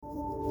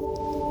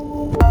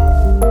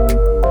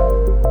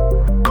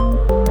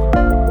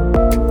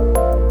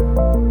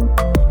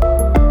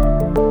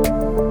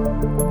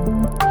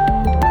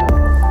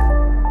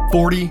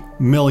40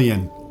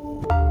 million.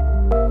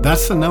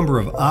 That's the number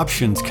of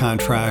options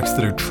contracts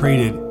that are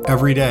traded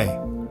every day.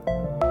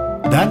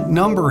 That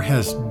number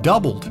has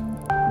doubled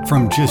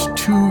from just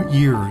 2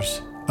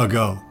 years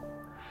ago.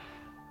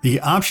 The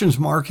options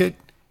market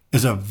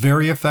is a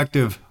very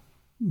effective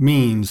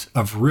means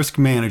of risk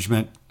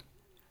management,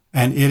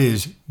 and it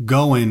is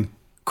going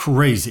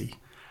crazy.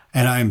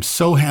 And I'm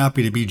so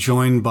happy to be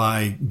joined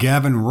by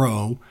Gavin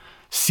Rowe,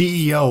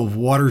 CEO of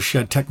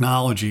Watershed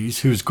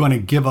Technologies, who's going to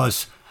give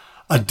us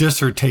a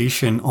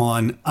dissertation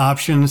on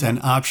options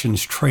and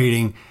options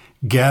trading.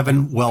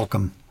 Gavin,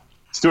 welcome.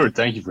 Stuart,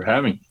 thank you for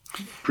having me.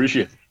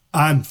 Appreciate it.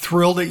 I'm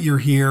thrilled that you're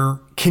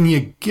here. Can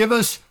you give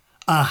us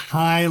a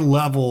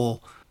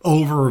high-level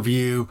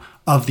overview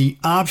of the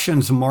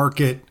options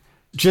market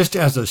just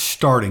as a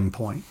starting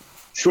point?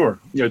 Sure.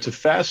 It's a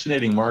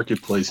fascinating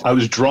marketplace. I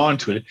was drawn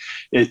to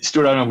it.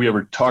 Stuart, I don't know if we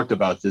ever talked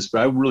about this,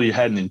 but I really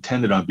hadn't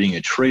intended on being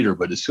a trader.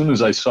 But as soon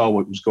as I saw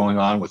what was going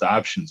on with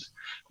options,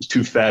 I was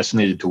too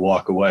fascinated to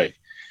walk away.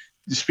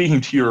 Speaking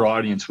to your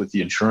audience with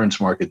the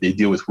insurance market, they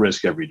deal with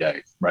risk every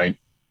day, right?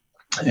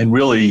 And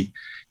really,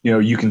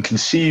 you can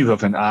conceive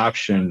of an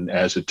option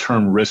as a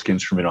term risk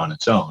instrument on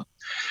its own.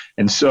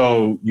 And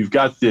so you've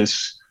got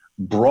this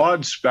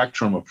broad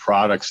spectrum of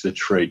products that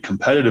trade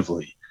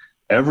competitively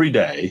every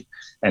day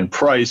and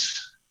price,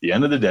 at the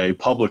end of the day,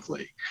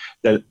 publicly,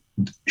 that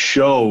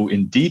show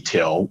in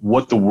detail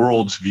what the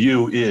world's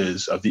view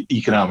is of the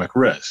economic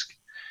risk.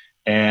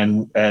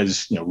 And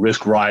as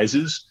risk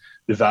rises,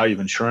 the value of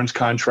insurance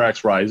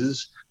contracts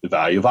rises, the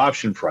value of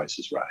option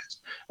prices rise.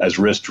 As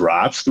risk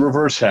drops, the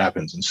reverse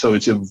happens. And so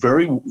it's a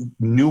very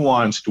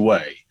nuanced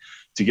way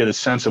to get a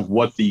sense of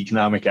what the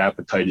economic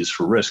appetite is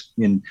for risk.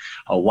 In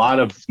a lot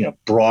of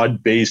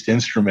broad-based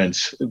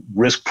instruments,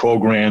 risk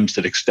programs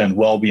that extend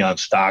well beyond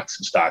stocks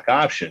and stock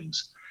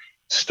options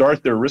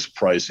start their risk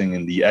pricing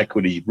in the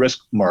equity risk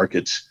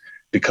markets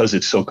because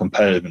it's so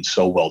competitive and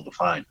so well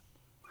defined.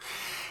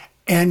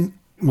 And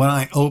when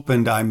I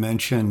opened, I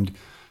mentioned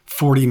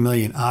 40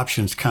 million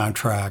options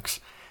contracts.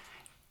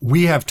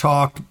 We have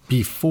talked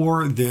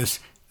before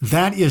this.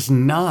 That is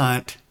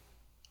not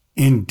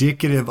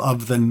indicative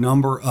of the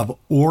number of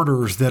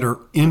orders that are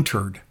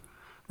entered,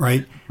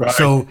 right?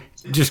 So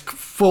just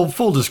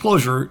full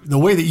disclosure, the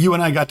way that you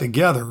and I got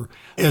together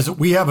is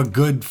we have a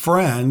good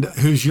friend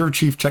who's your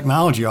chief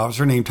technology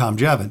officer named Tom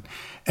Jevin.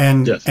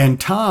 And yes. And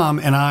Tom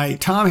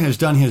has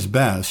done his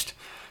best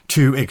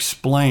to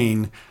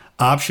explain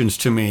options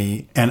to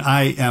me, and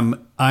I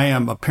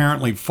am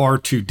apparently far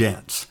too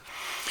dense.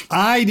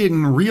 I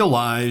didn't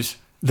realize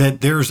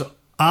that there's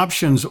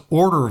options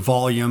order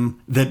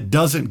volume that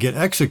doesn't get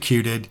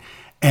executed.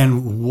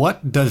 And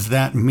what does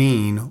that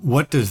mean?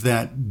 What does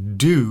that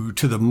do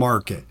to the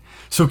market?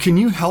 So can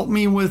you help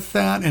me with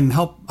that and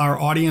help our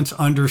audience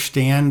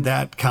understand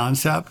that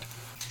concept?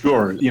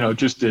 Sure.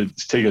 Just to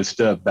take a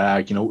step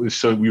back,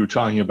 so we were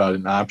talking about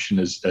an option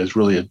as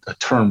really a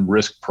term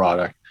risk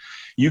product.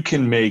 You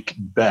can make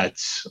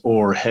bets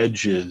or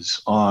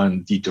hedges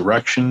on the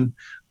direction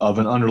of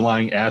an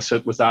underlying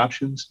asset with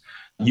options.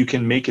 You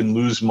can make and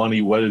lose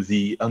money whether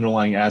the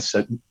underlying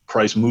asset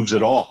price moves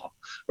at all,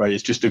 right?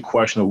 It's just a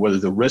question of whether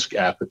the risk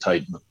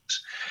appetite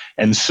moves.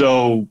 And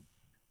so,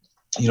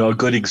 a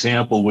good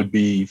example would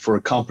be for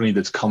a company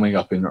that's coming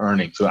up in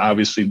earnings. So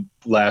obviously,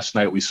 last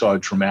night we saw a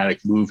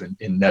dramatic move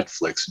in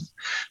Netflix. And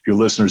if your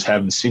listeners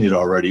haven't seen it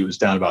already, it was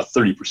down about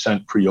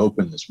 30%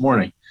 pre-open this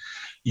morning.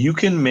 You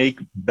can make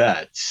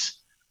bets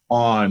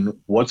on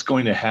what's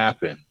going to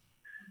happen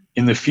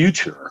in the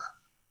future,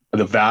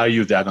 the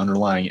value of that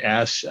underlying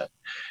asset.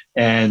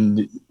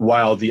 And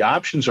while the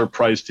options are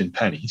priced in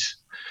pennies,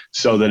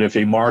 so that if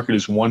a market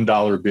is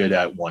 $1 bid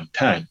at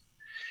 110,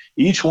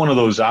 each one of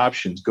those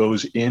options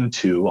goes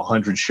into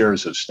 100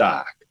 shares of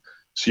stock.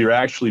 So you're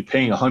actually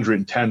paying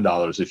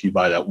 $110 if you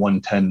buy that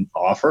 110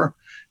 offer, and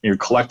you're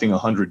collecting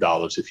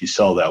 $100 if you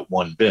sell that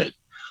one bid.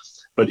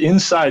 But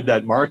inside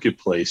that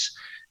marketplace,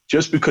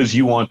 just because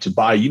you want to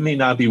buy, you may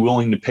not be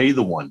willing to pay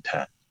the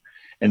 110.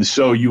 And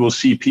so you will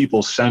see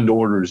people send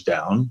orders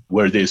down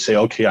where they say,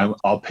 okay,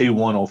 I'll pay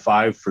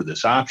 105 for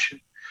this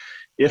option.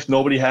 If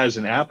nobody has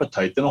an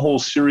appetite, then a whole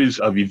series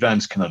of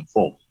events can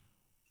unfold.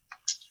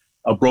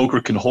 A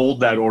broker can hold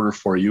that order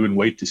for you and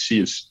wait to see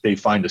if they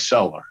find a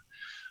seller.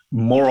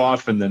 More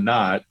often than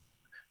not,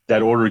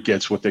 that order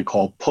gets what they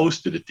call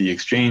posted at the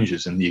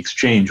exchanges in the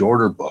exchange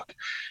order book.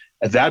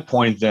 At that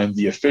point, then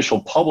the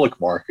official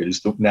public market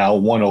is now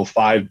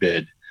 105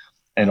 bid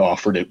and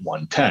offered at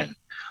 110.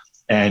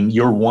 And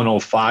your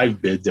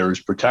 105 bid there is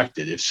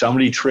protected. If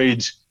somebody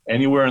trades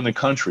anywhere in the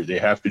country, they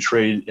have to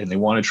trade, and they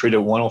want to trade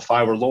at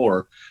 105 or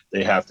lower,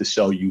 they have to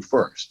sell you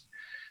first.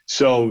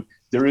 So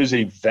there is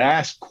a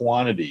vast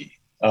quantity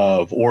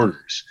of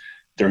orders.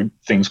 There are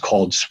things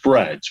called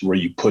spreads where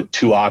you put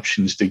two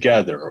options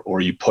together or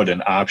you put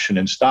an option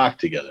and stock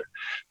together.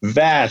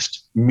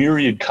 Vast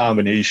myriad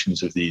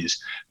combinations of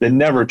these that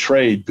never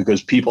trade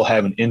because people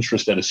have an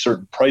interest at a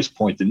certain price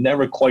point that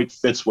never quite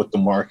fits what the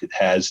market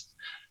has.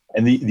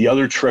 And the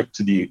other trick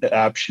to the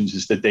options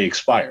is that they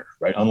expire,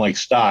 right? Unlike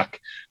stock,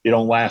 they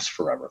don't last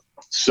forever.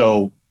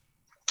 So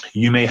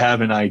You may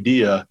have an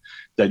idea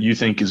that you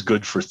think is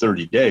good for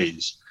 30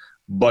 days,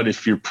 but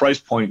if your price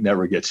point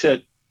never gets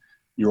hit,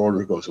 your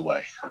order goes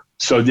away.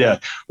 So yeah,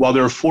 while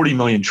there are 40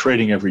 million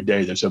trading every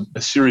day, there's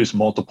a serious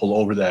multiple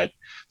over that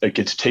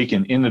gets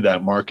taken into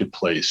that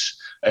marketplace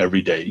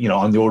every day,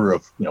 on the order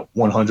of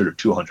 100 or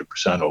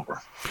 200%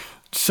 over.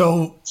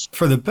 So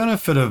for the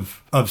benefit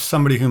of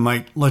somebody who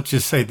might, let's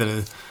just say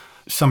that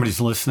somebody's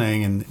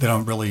listening and they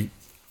don't really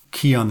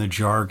key on the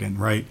jargon,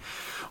 right?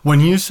 When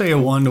you say a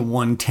 1 to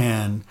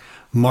 110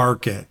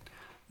 market,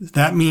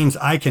 that means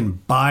I can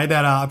buy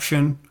that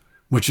option,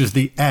 which is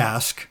the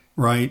ask,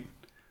 right?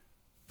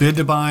 Bid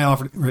to buy,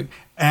 offer, right?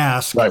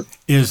 Ask right.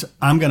 Is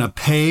I'm going to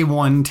pay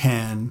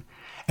 110,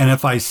 and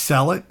if I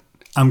sell it,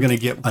 I'm going to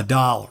get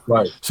 $1.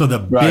 Right. So the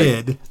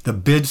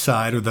bid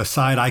side, or the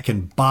side I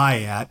can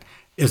buy at,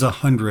 is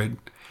 100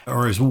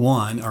 or is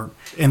 1,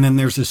 and then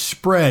there's a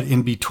spread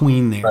in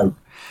between there. Right.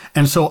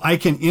 And so I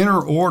can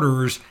enter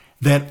orders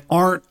that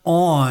aren't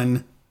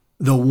on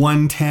the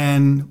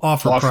 110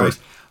 offer price.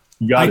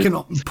 I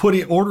can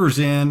put orders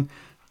in,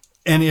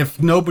 and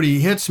if nobody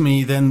hits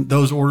me, then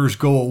those orders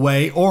go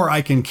away, or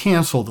I can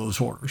cancel those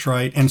orders,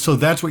 right? And so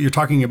that's what you're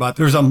talking about.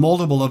 There's a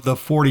multiple of the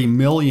 40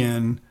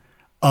 million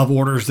of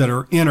orders that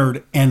are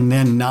entered and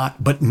then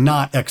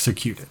not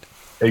executed.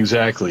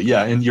 Exactly.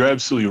 Yeah. And you're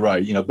absolutely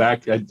right.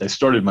 Back, I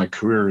started my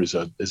career as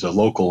a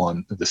local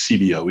on the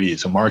CBOE,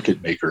 as a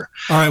market maker.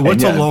 All right.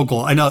 What's a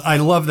local? I know, I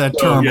love that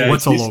term, but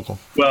what's a local?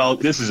 Well,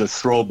 this is a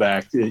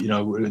throwback.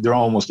 They're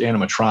almost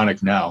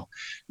animatronic now.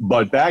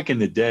 But back in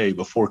the day,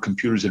 before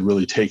computers had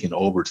really taken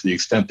over to the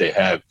extent they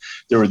have,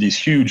 there were these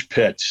huge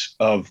pits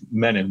of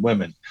men and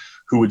women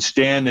who would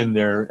stand in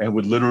there and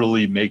would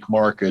literally make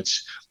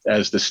markets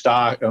as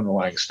the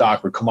underlying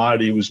stock or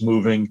commodity was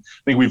moving.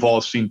 I think we've all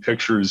seen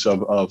pictures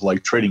of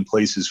like Trading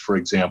Places, for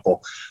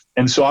example.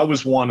 And so I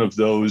was one of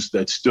those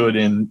that stood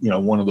in,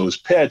 one of those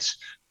pits.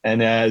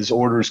 And as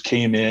orders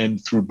came in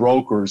through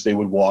brokers, they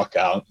would walk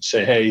out and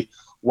say, hey,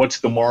 what's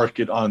the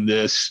market on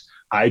this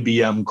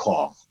IBM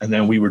call? And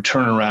then we would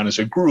turn around as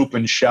a group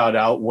and shout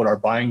out what our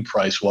buying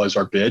price was,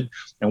 our bid,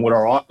 and what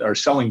our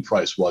selling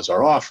price was,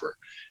 our offer.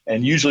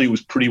 And usually it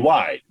was pretty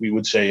wide. We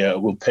would say,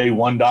 we'll pay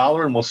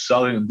 $1 and we'll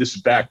sell it. And this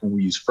is back when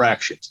we used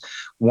fractions,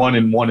 1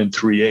 and 1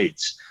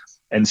 3/8.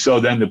 And so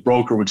then the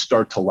broker would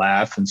start to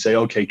laugh and say,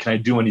 okay, can I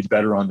do any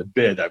better on the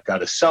bid? I've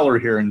got a seller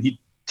here. And he'd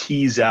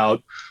tease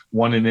out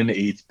 1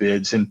 1/8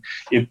 bids. And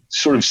it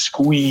sort of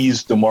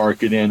squeezed the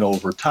market in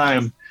over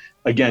time,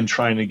 again,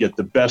 trying to get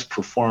the best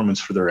performance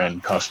for their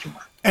end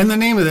customer. And the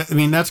name of that,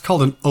 that's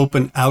called an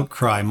open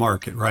outcry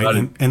market,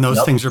 right? And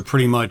those things are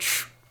pretty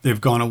much, they've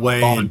gone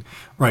away.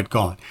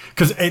 Gone.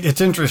 Because it's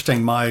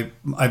interesting. I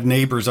have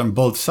neighbors on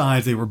both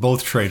sides. They were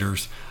both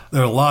traders.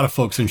 There are a lot of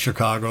folks in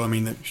Chicago.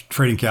 The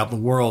trading capital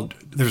world.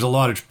 There's a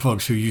lot of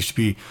folks who used to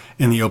be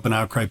in the open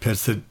outcry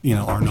pits that,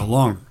 are no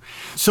longer.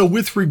 So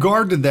with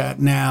regard to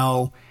that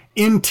now,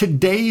 in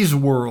today's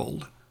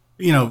world,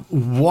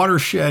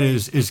 Watershed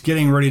is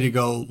getting ready to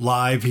go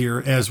live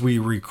here as we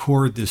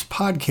record this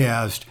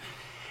podcast.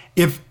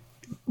 If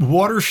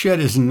Watershed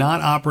is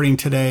not operating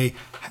today,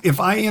 if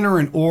I enter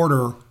an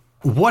order,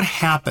 what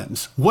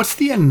happens? What's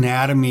the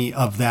anatomy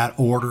of that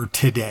order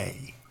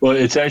today? Well,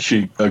 it's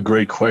actually a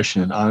great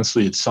question. And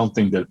honestly, it's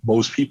something that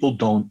most people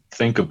don't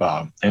think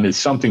about. And it's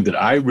something that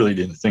I really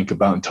didn't think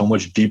about until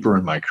much deeper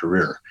in my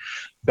career.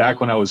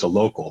 Back when I was a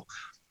local,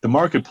 the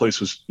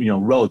marketplace was,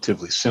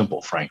 relatively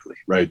simple, frankly,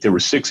 right? There were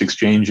 6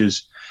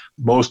 exchanges.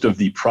 Most of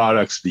the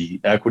products, the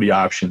equity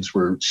options,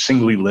 were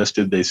singly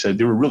listed. They said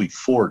there were really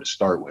 4 to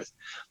start with.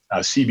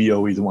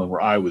 CBOE, the one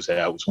where I was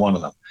at, was one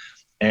of them.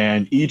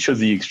 And each of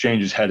the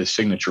exchanges had a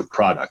signature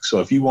product. So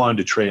if you wanted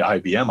to trade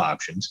IBM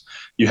options,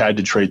 you had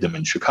to trade them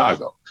in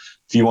Chicago.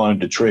 If you wanted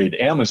to trade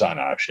Amazon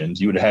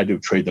options, you would have had to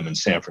trade them in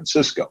San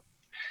Francisco.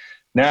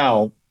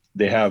 Now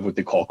they have what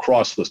they call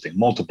cross-listing,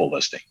 multiple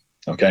listing,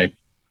 okay?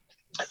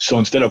 So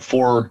instead of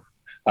 4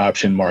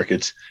 option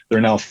markets, there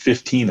are now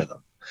 15 of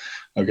them,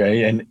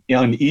 okay? And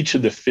on each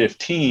of the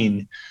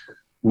 15,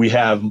 we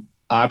have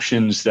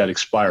options that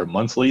expire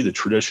monthly, the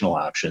traditional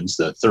options,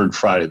 the third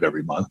Friday of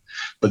every month.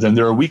 But then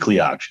there are weekly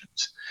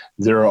options.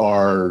 There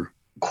are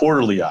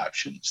quarterly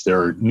options.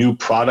 There are new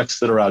products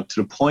that are out,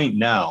 to the point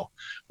now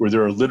where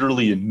there are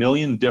literally 1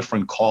 million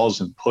different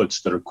calls and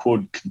puts that are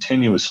quoted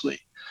continuously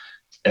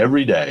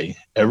every day,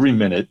 every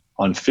minute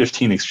on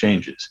 15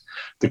 exchanges.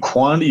 The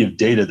quantity of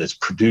data that's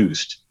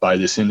produced by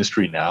this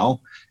industry now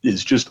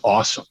is just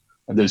awesome.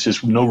 And there's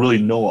just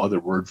no other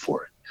word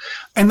for it.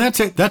 And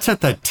that's it. That's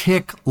at the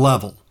tick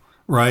level.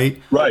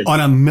 Right? On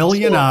 1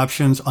 million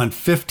options on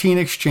 15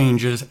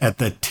 exchanges at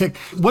the tick.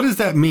 What does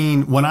that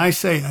mean when I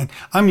say,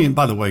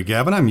 by the way,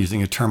 Gavin, I'm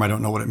using a term, I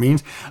don't know what it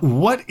means.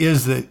 What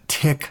is the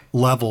tick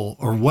level,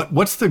 or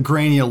what's the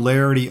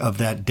granularity of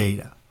that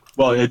data?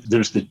 Well,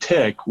 there's the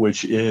tick,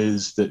 which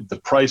is the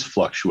price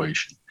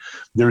fluctuation.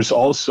 There's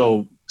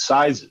also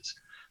sizes.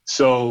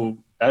 So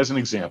as an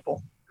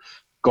example,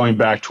 going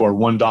back to our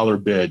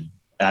 $1 bid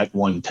at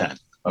 110.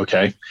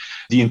 Okay.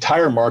 The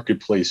entire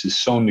marketplace is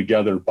sewn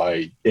together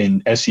by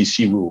an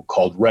SEC rule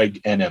called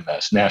Reg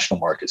NMS, National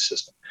Market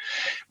System.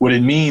 What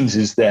it means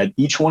is that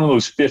each one of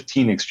those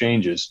 15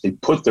 exchanges, they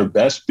put their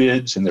best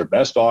bids and their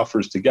best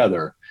offers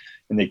together,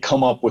 and they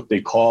come up with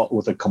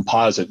a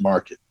composite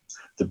market.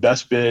 The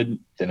best bid,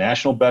 the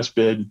national best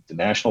bid, the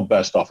national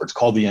best offer. It's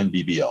called the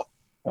NBBO.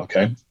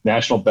 Okay.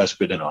 National best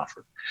bid and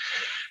offer.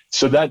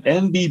 So that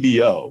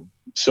NBBO,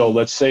 so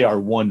let's say our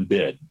one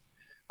bid,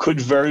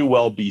 could very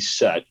well be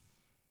set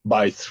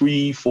by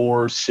 3,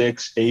 4,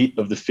 6, 8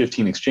 of the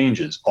 15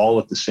 exchanges all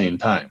at the same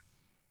time.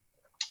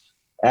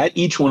 At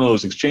each one of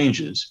those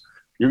exchanges,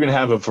 you're going to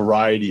have a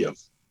variety of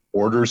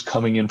orders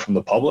coming in from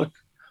the public,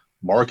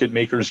 market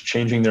makers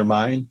changing their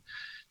mind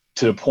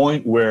to the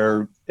point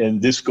where,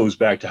 and this goes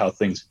back to how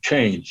things have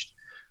changed,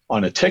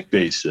 on a tick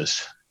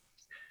basis,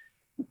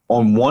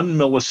 on 1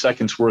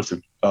 millisecond's worth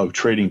of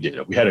trading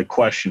data. We had a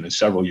question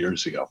several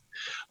years ago.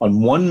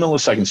 On 1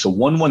 millisecond, so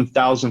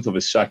 1/1000th of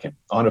a second,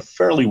 on a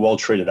fairly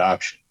well-traded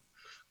option,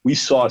 we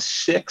saw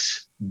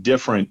 6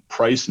 different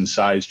price and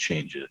size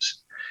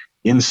changes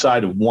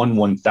inside of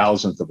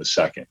 1/1000th of a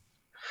second.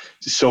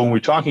 So when we're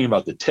talking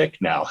about the tick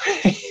now,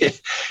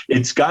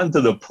 it's gotten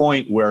to the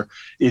point where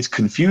it's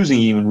confusing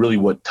even really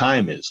what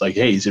time is. Like,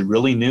 hey, is it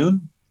really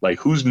noon? Like,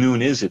 whose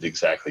noon is it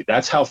exactly?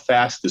 That's how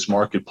fast this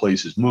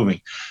marketplace is moving,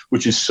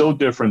 which is so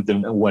different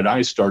than when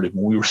I started,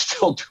 when we were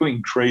still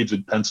doing trades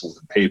with pencils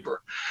and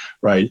paper,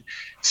 right?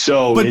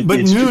 So, but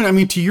noon, I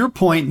mean, to your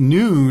point,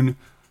 noon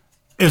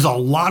is a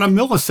lot of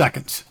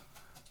milliseconds,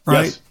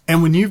 right? Yes.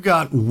 And when you've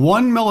got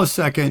 1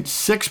 millisecond,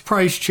 6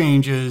 price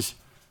changes,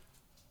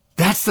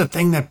 that's the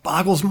thing that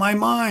boggles my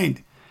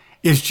mind.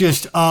 It's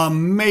just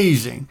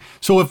amazing.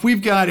 So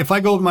if I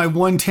go with my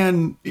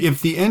 110,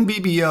 if the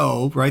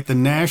NBBO, right, the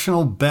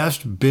national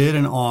best bid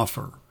and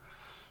offer.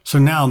 So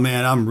now,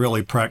 man, I'm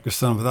really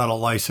practicing without a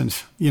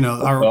license. You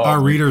know,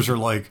 our readers are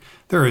like,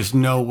 there is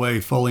no way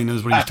Foley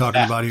knows what he's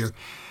talking about here.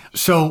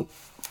 So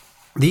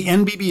the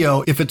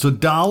NBBO, if it's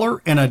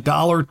 $1 and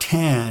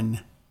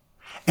 $1.10,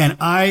 and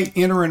I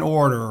enter an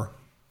order,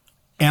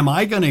 am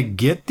I going to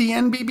get the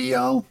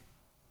NBBO?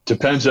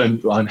 Depends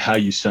on how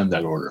you send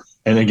that order.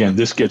 And again,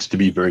 this gets to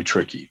be very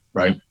tricky,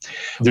 right?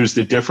 There's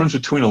the difference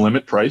between a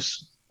limit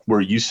price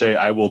where you say,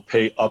 I will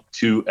pay up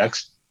to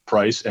X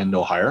price and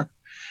no higher.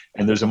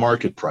 And there's a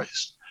market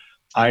price.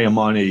 I am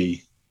on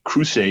a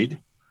crusade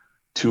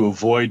to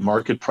avoid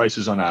market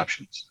prices on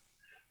options.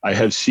 I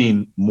have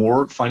seen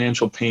more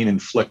financial pain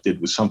inflicted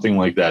with something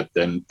like that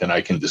than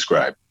I can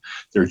describe.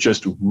 They're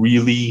just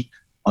really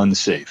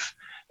unsafe.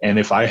 And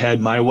if I had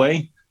my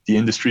way, the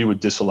industry would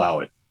disallow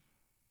it.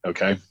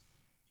 Okay?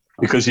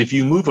 Because if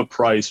you move a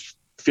price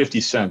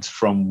 50 cents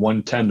from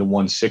 110 to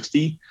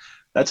 160,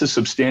 that's a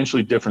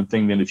substantially different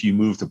thing than if you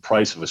move the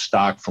price of a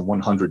stock from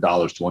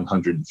 $100 to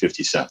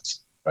 150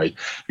 cents, right?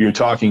 You're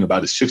talking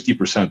about a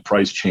 60%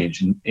 price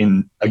change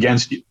in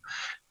against you.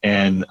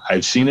 And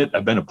I've seen it,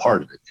 I've been a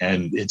part of it.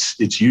 And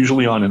it's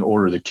usually on an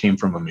order that came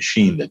from a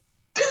machine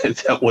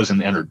that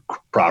wasn't entered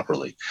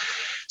properly.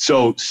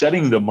 So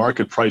setting the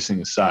market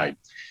pricing aside,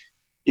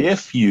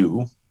 if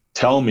you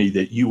tell me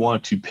that you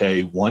want to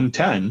pay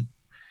 110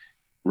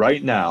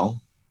 right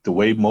now, the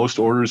way most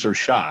orders are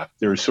shot,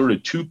 there are sort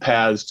of 2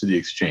 paths to the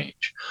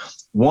exchange.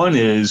 One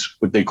is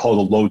what they call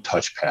the low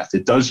touch path.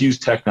 It does use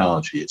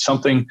technology. It's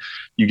something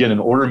you get an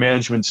order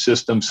management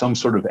system, some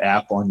sort of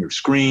app on your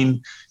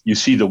screen. You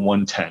see the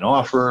 110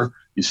 offer.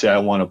 You say, I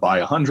want to buy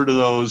 100 of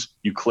those.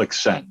 You click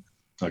send.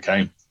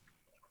 Okay.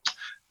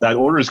 That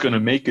order is going to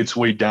make its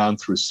way down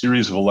through a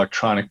series of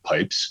electronic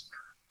pipes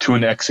to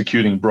an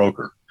executing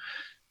broker.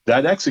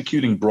 That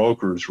executing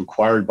broker is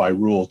required by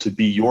rule to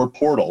be your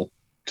portal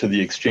to the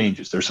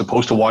exchanges. They're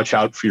supposed to watch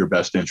out for your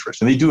best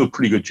interest. And they do a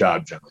pretty good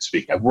job, generally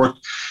speaking. I've worked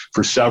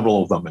for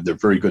several of them, and they're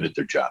very good at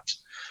their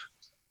jobs.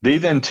 They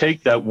then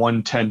take that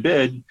 110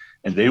 bid,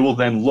 and they will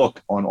then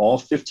look on all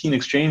 15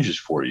 exchanges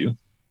for you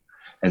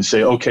and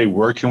say, okay,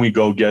 where can we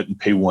go get and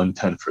pay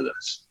 110 for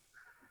this?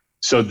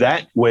 So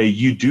that way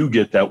you do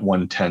get that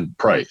 110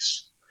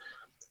 price.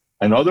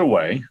 Another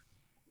way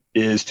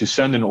is to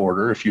send an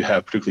order, if you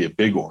have particularly a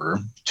big order,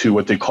 to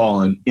what they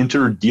call an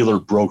inter-dealer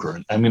broker.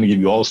 And I'm going to give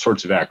you all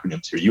sorts of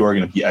acronyms here. You are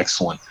going to be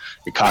excellent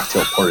at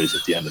cocktail parties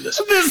at the end of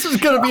this. This is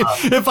going to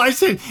be, if I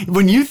say,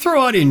 when you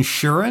throw out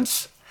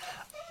insurance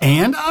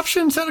and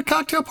options at a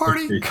cocktail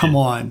party, come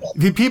on.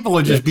 People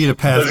will just beat a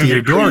path to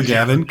your door,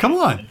 Gavin. Come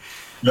on.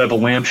 You have a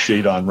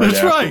lampshade on right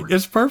That's afterwards. Right.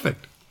 It's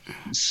perfect.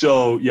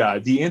 So, yeah,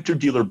 the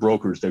inter-dealer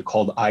brokers, they're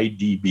called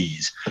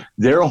IDBs.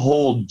 Their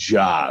whole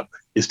job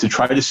is to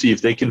try to see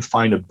if they can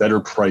find a better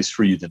price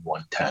for you than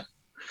 110.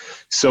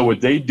 So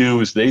what they do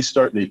is they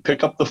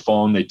pick up the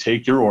phone, they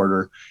take your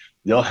order,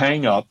 they'll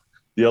hang up,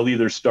 they'll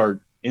either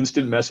start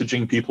instant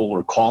messaging people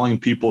or calling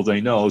people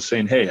they know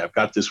saying, hey, I've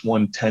got this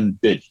 110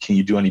 bid. Can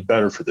you do any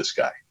better for this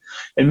guy?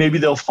 And maybe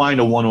they'll find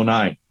a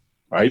 109,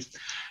 right?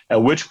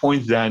 At which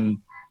point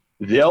then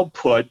they'll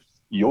put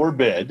your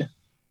bid,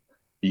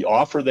 the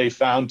offer they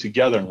found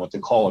together in what they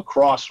call a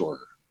cross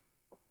order.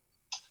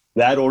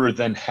 That order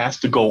then has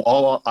to go,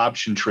 all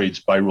option trades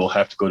by rule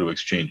have to go to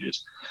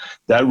exchanges.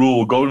 That rule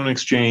will go to an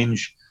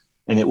exchange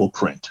and it will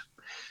print.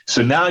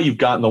 So now you've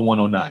gotten the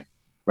 109,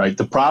 right?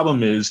 The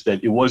problem is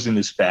that it wasn't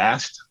as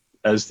fast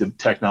as the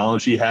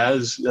technology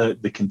has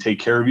that can take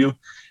care of you.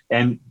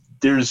 And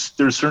there's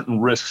certain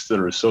risks that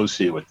are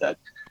associated with that.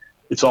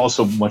 It's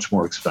also much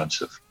more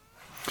expensive.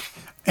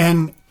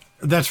 And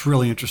that's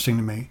really interesting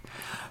to me.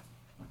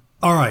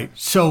 All right.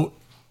 So,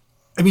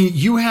 I mean,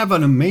 you have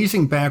an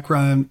amazing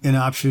background in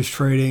options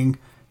trading.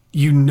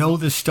 You know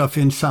this stuff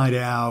inside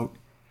out,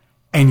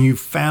 and you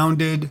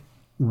founded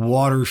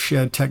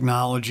Watershed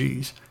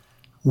Technologies.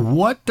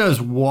 What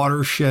does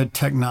Watershed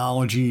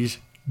Technologies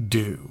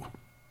do?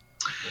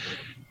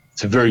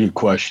 It's a very good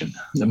question.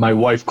 My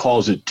wife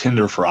calls it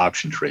Tinder for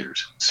option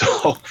traders.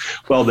 So,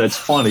 well, that's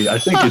funny. I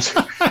think it's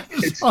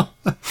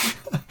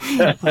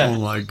oh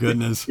my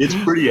goodness. It's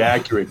pretty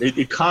accurate.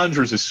 It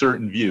conjures a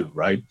certain view,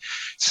 right?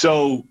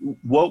 So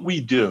what we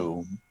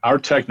do, our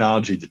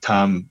technology that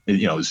Tom,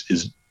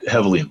 is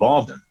heavily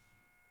involved in,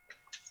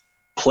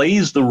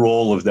 plays the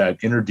role of that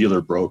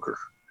interdealer broker,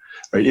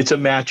 right? It's a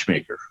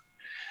matchmaker.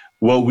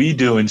 What we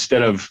do,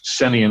 instead of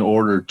sending an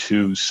order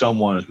to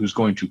someone who's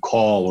going to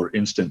call or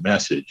instant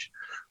message,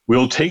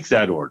 we'll take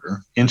that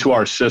order into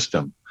our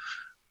system.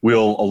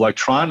 We'll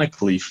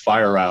electronically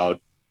fire out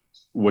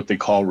what they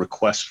call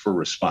requests for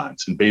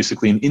response, and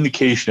basically an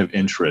indication of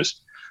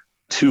interest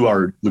to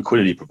our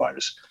liquidity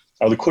providers.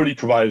 Our liquidity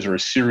providers are a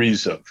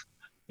series of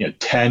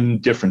 10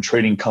 different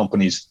trading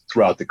companies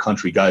throughout the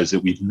country, guys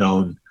that we've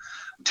known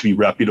to be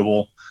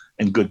reputable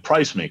and good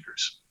price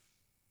makers.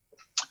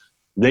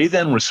 They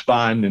then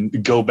respond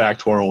and go back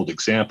to our old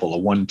example, a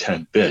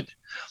 110 bid.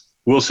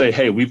 We'll say,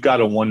 hey, we've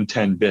got a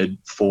 110 bid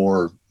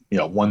for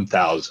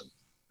 1,000.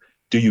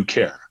 Do you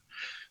care?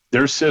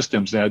 Their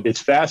systems, now it's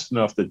fast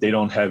enough that they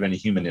don't have any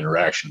human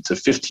interaction. It's a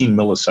 15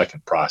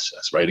 millisecond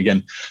process, right?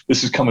 Again,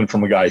 this is coming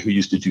from a guy who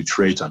used to do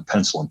trades on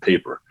pencil and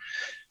paper.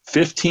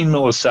 15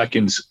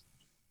 milliseconds,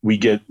 we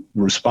get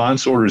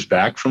response orders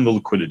back from the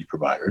liquidity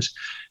providers,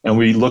 and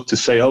we look to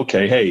say,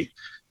 okay, hey,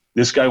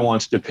 this guy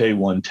wants to pay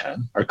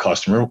 110, our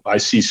customer. I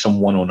see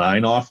some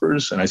 109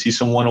 offers and I see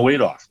some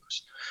 108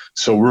 offers.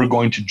 So we're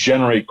going to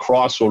generate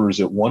cross orders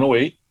at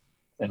 108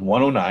 and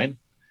 109,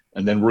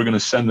 and then we're going to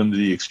send them to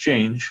the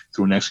exchange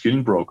through an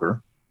executing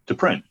broker to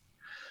print.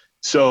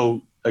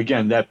 So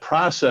again, that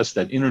process,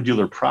 that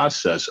interdealer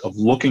process of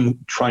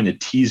trying to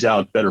tease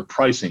out better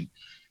pricing.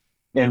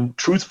 And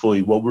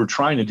truthfully, what we're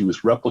trying to do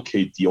is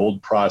replicate the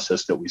old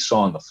process that we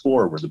saw on the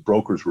floor where the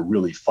brokers were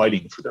really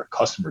fighting for their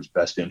customers'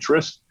 best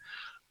interest.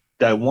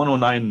 That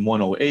 109 and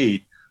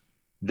 108,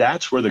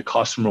 that's where the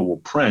customer will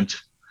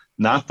print,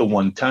 not the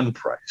 110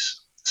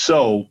 price.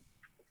 So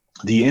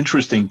the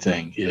interesting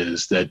thing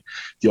is that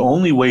the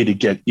only way to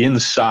get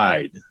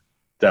inside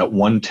that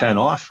 110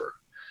 offer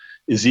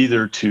is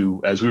either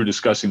to, as we were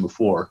discussing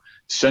before,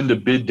 send a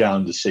bid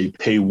down to say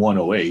pay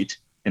 108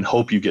 and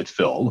hope you get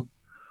filled,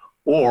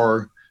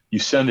 or you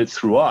send it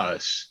through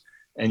us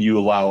and you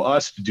allow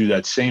us to do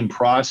that same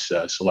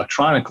process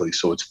electronically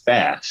so it's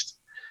fast.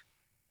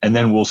 And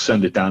then we'll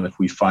send it down if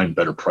we find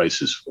better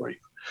prices for you.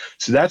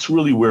 So that's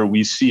really where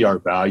we see our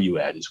value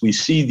add, is we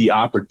see the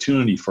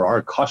opportunity for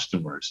our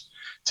customers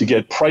to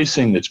get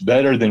pricing that's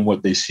better than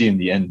what they see in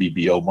the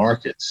NBBO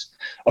markets,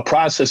 a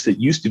process that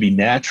used to be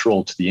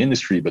natural to the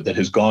industry, but that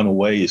has gone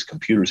away as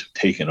computers have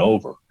taken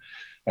over.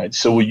 Right?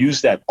 So we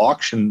use that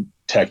auction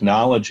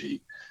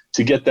technology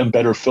to get them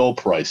better fill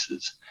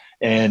prices.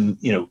 And,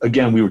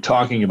 again, we were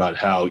talking about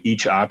how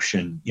each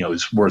option,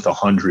 is worth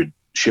 100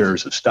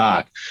 shares of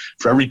stock.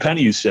 For every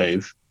penny you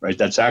save, right,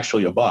 that's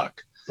actually $1.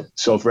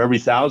 So for every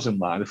 1,000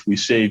 lot, if we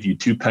save you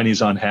 2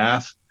 pennies on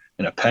half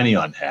and a penny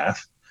on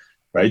half,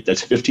 right,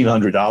 that's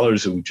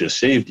 $1,500 that we just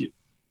saved you.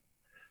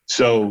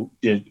 So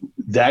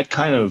that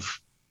kind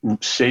of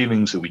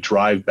savings that we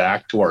drive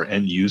back to our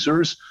end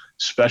users,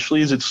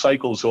 especially as it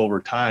cycles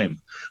over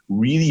time,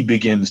 really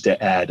begins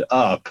to add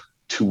up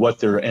to what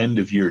their end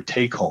of year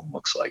take home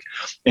looks like.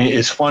 And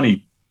it's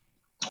funny,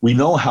 we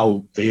know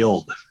how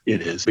veiled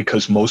it is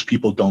because most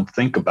people don't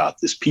think about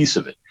this piece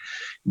of it.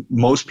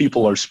 Most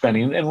people are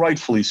spending, and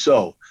rightfully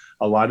so,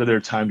 a lot of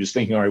their time just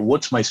thinking, all right,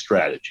 what's my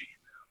strategy?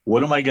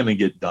 What am I going to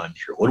get done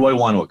here? What do I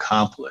want to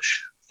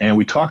accomplish? And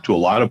we talk to a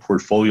lot of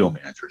portfolio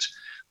managers.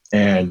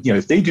 And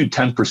if they do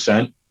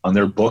 10% on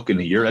their book in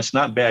a year, that's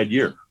not a bad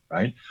year,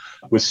 right?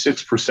 With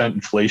 6%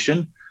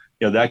 inflation,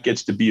 that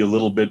gets to be a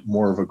little bit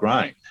more of a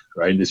grind,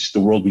 right? It's the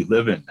world we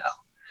live in now.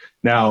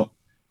 Now,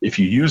 if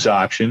you use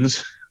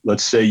options,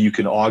 let's say you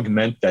can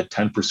augment that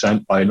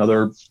 10% by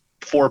another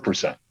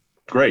 4%.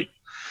 Great.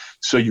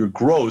 So your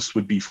gross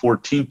would be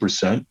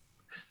 14%.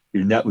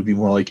 Your net would be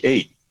more like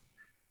 8%.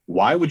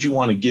 Why would you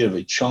want to give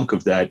a chunk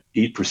of that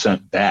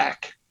 8%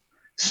 back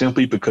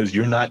simply because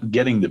you're not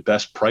getting the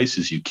best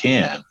prices you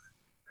can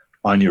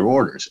on your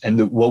orders?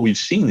 And what we've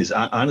seen is,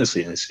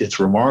 honestly, and it's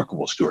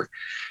remarkable, Stuart,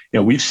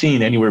 we've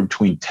seen anywhere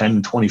between 10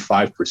 and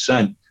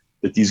 25%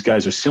 that these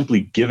guys are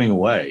simply giving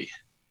away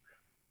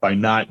by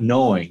not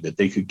knowing that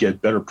they could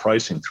get better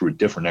pricing through a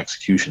different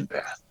execution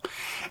path.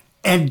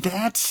 And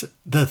that's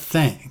the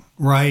thing,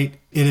 right?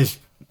 It is,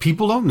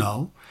 people don't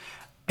know.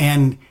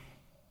 And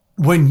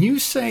when you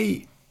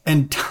say,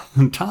 and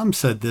Tom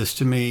said this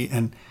to me,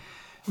 and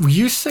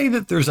you say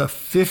that there's a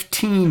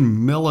 15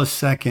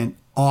 millisecond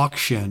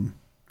auction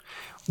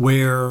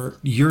where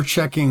you're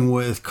checking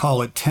with,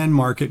 call it 10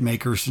 market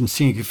makers and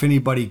seeing if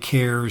anybody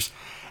cares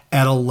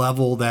at a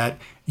level that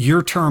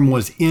your term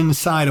was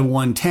inside of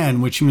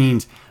 110, which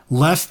means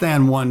less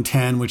than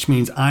 110, which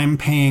means I'm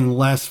paying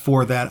less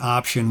for that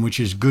option, which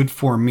is good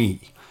for me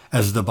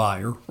as the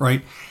buyer,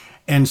 right?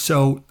 And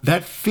so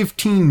that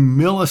 15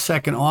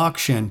 millisecond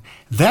auction,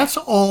 that's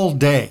all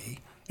day,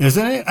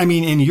 isn't it? I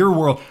mean, in your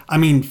world,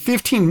 15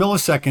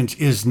 milliseconds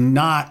is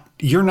not,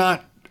 you're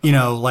not,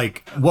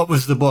 like, what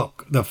was the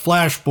book? The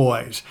Flash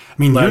Boys.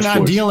 You're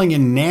not dealing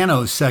in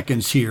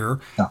nanoseconds here.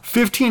 No.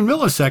 15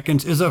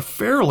 milliseconds is a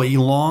fairly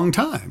long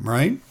time,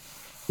 right?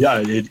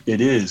 Yeah,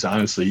 it is,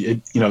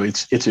 honestly.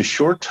 It's a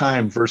short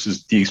time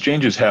versus the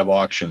exchanges have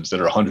auctions that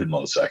are 100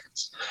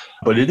 milliseconds,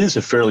 but it is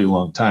a fairly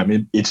long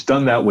time. It's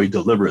done that way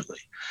deliberately.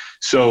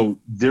 So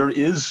there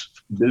is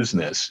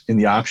business in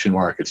the option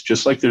markets,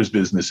 just like there's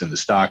business in the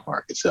stock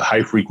markets, the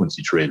high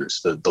frequency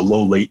traders, the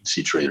low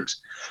latency traders,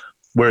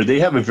 where they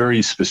have a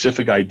very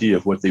specific idea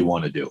of what they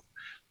want to do.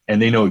 And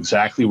they know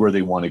exactly where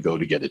they want to go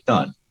to get it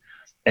done.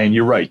 And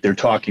you're right, they're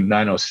talking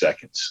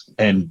nanoseconds.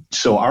 And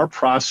so our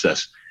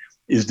process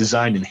is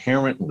designed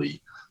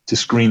inherently to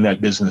screen that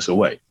business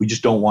away. We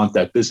just don't want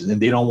that business,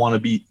 and they don't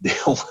want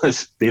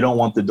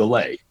the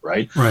delay,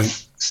 right?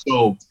 Right.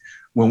 So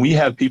when we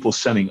have people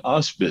sending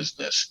us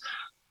business,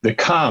 the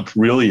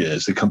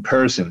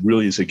comparison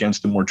really is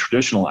against the more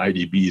traditional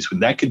IDBs, when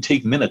that could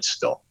take minutes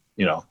still,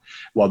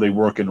 while they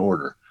work in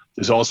order.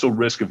 There's also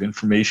risk of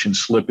information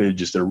slippage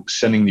as they're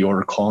sending the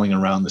order, calling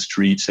around the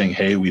street saying,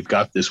 hey, we've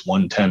got this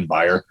 110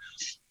 buyer.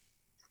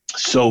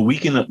 So we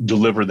can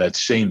deliver that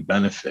same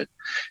benefit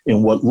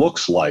in what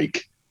looks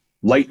like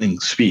lightning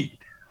speed.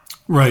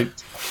 Right.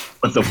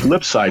 But the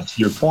flip side,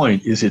 to your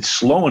point, is it's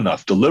slow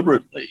enough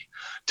deliberately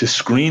to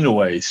screen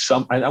away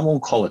some, I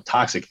won't call it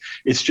toxic.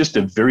 It's just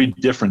a very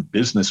different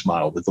business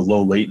model that the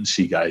low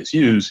latency guys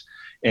use.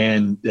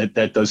 And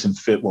that doesn't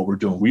fit what we're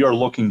doing. We are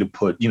looking to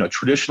put,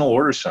 traditional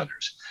order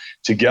centers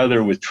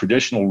together with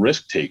traditional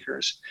risk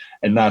takers,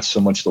 and not so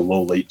much the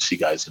low latency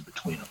guys in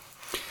between them.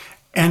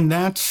 And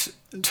that's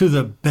to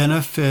the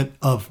benefit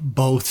of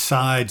both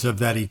sides of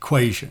that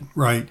equation,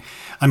 right?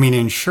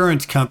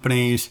 Insurance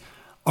companies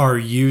are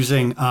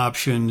using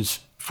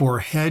options for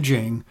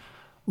hedging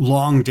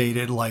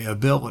long-dated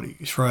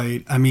liabilities,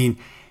 right?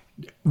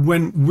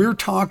 When we're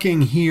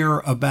talking here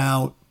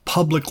about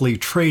publicly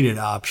traded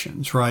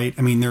options, right?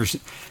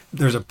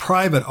 There's a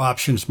private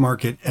options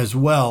market as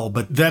well,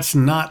 but that's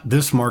not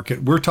this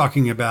market. We're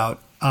talking about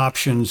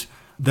options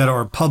that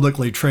are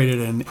publicly traded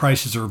and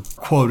prices are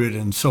quoted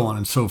and so on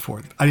and so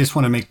forth. I just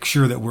want to make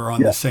sure that we're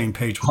on the same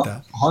page with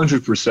that.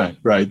 100%,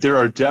 right. There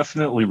are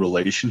definitely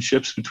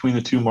relationships between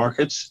the two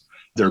markets.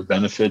 There are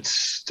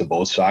benefits to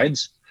both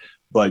sides.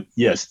 But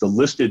yes, the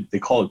listed, they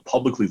call it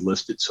publicly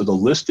listed. So the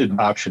listed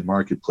option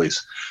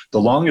marketplace, the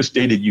longest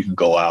dated you can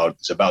go out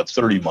is about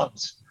 30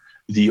 months.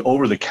 The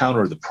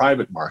over-the-counter, the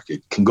private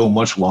market can go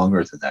much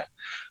longer than that.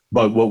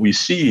 But what we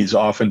see is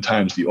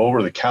oftentimes the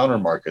over-the-counter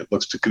market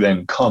looks to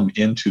then come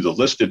into the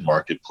listed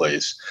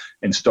marketplace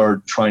and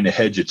start trying to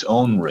hedge its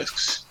own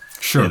risks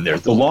in there.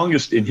 The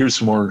longest, and here's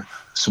some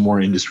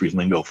more industry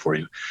lingo for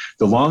you.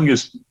 The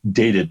longest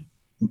dated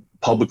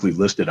publicly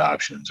listed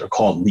options are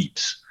called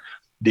LEAPs.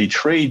 They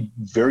trade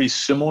very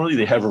similarly.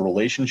 They have a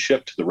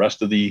relationship to the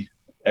rest of the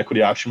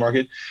equity option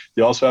market.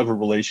 They also have a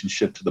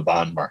relationship to the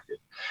bond market.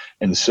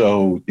 And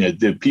so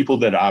the people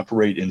that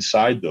operate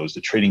inside those,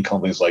 the trading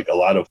companies, like a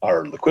lot of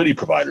our liquidity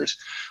providers,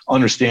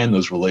 understand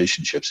those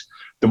relationships.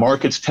 The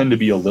markets tend to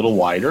be a little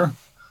wider,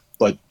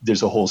 but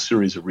there's a whole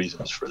series of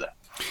reasons for that.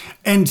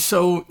 And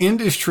so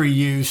industry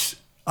use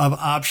of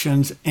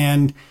options,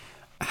 and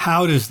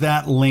how does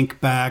that link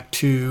back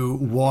to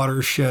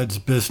Watershed's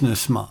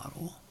business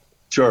model?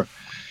 Sure.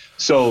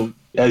 So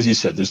as you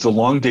said, there's the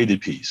long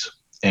dated piece.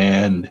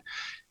 And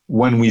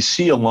when we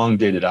see a long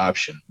dated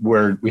option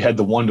where we had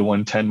the 1 to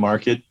 110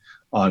 market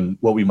on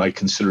what we might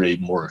consider a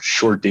more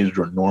short dated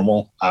or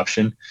normal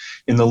option,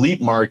 in the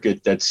LEAP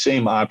market, that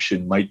same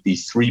option might be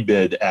 3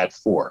 bid at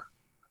 4.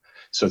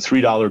 So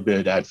 $3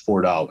 bid at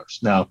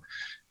 $4. Now,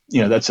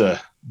 that's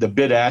the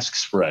bid ask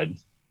spread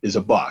is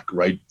 $1,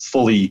 right?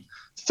 Fully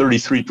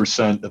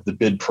 33% of the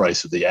bid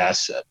price of the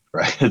asset,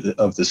 right?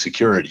 Of the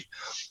security.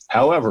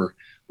 However,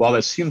 while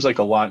that seems like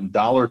a lot in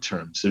dollar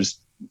terms,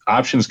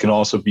 options can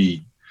also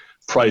be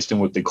priced in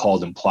what they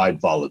call implied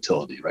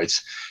volatility, right?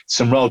 It's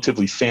some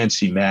relatively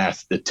fancy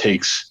math that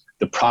takes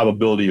the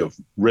probability of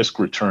risk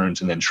returns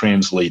and then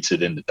translates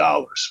it into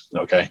dollars,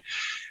 okay?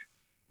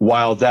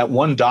 While that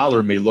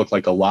 $1 may look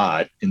like a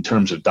lot in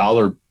terms of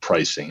dollar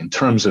pricing, in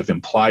terms of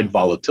implied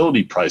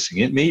volatility pricing,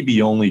 it may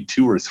be only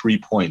 2 or 3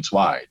 points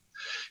wide.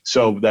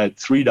 So that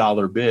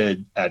 $3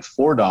 bid at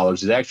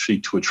 $4 is actually,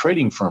 to a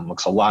trading firm,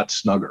 looks a lot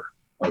snugger,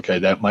 okay?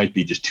 That might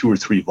be just 2 or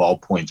 3 vol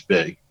points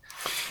big.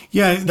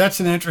 Yeah, that's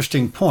an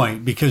interesting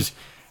point because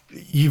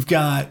you've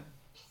got,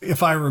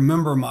 if I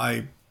remember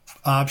my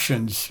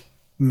options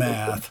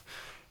math,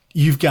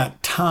 you've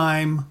got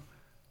time,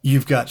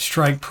 you've got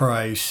strike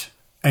price,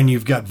 and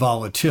you've got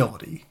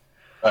volatility.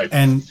 Right.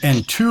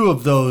 And two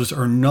of those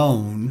are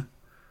known,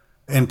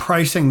 and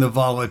pricing the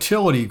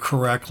volatility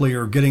correctly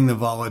or getting the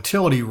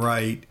volatility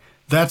right,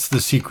 that's the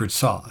secret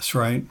sauce,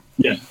 right?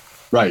 Yeah.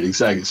 Right,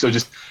 exactly. So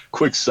just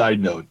quick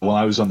side note, when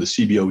I was on the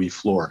CBOE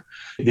floor,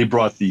 they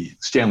brought the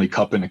Stanley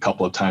Cup in a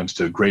couple of times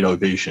to a great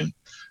ovation.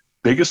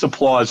 Biggest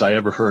applause I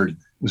ever heard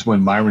was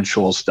when Myron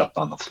Scholes stepped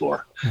on the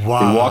floor.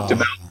 Wow. They walked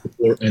him out the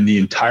floor and the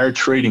entire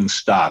trading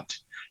stopped,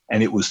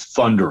 and it was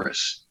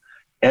thunderous.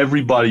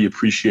 Everybody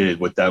appreciated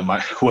what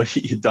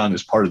he had done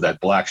as part of that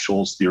Black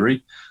Scholes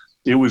theory.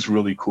 It was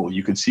really cool.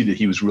 You could see that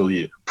he was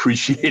really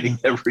appreciating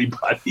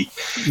everybody.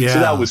 Yeah. So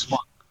that was fun.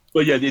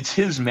 But yeah, it's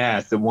his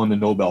math that won the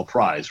Nobel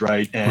Prize,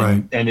 right?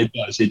 And it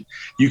does.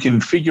 You can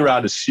figure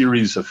out a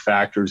series of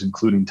factors,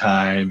 including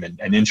time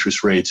and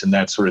interest rates and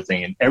that sort of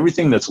thing. And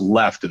everything that's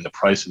left in the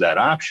price of that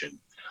option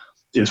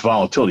is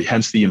volatility,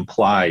 hence the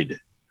implied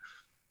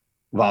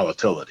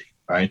volatility,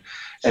 right?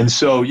 And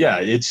so, yeah,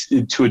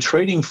 to a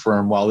trading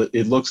firm, while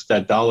it looks,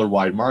 that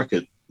dollar-wide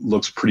market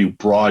looks pretty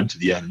broad to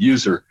the end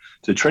user,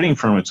 to the trading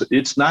firm,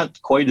 it's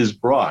not quite as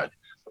broad.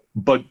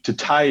 But to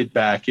tie it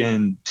back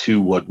into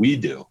what we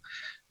do,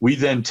 we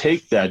then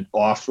take that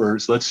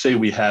offers. Let's say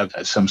we have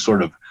some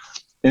sort of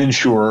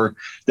insurer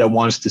that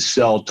wants to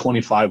sell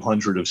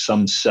 2,500 of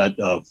some set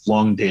of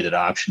long-dated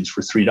options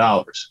for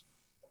 $3.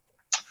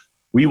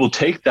 We will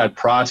take that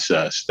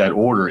process, that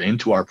order,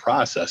 into our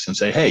process and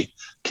say, hey,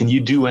 can you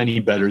do any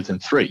better than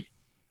 3?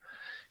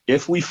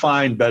 If we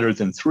find better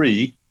than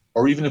 3,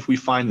 or even if we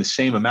find the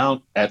same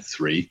amount at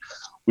 3,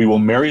 we will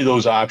marry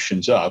those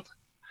options up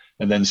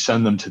and then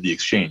send them to the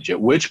exchange,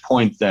 at which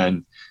point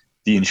then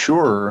the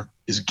insurer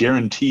is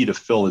guaranteed to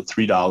fill at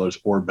 $3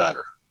 or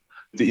better.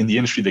 In the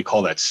industry, they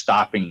call that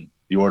stopping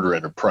the order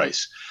at a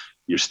price.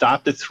 You're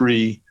stopped at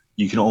 3,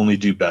 you can only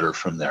do better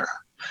from there.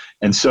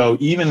 And so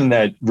even in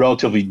that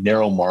relatively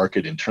narrow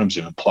market in terms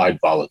of implied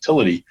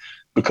volatility,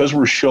 because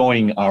we're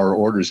showing our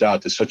orders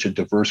out to such a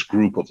diverse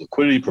group of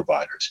liquidity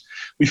providers,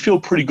 we feel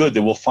pretty good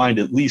that we'll find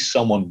at least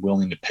someone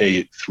willing to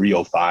pay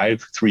 $3.05,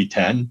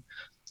 $3.10.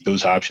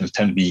 Those options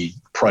tend to be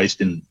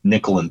priced in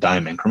nickel and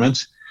dime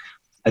increments.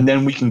 And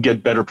then we can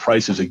get better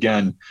prices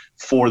again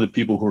for the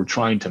people who are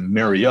trying to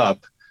marry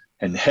up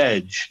and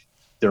hedge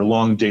their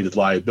long-dated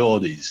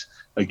liabilities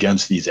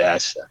against these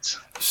assets.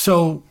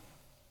 So,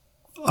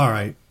 all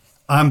right,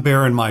 I'm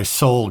bearing my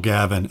soul,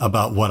 Gavin,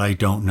 about what I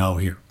don't know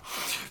here.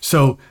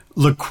 So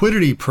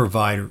liquidity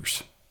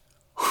providers,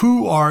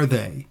 who are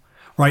they,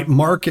 right?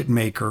 Market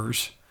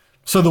makers.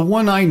 So the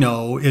one I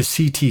know is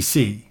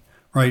CTC,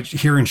 right,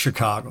 here in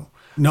Chicago.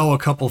 Know a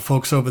couple of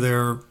folks over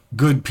there,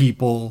 good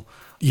people,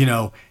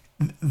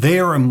 they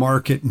are a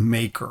market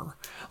maker.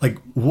 Like,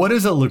 what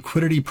does a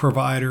liquidity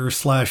provider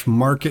 /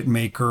 market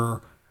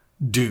maker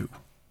do?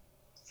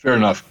 Fair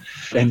enough.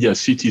 And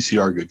yes,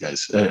 CTC are good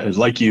guys.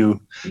 Like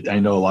you, I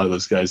know a lot of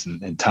those guys,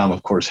 and Tom,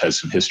 of course, has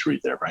some history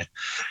there, right?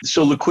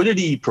 So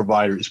liquidity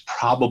provider is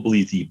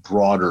probably the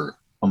broader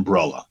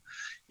umbrella.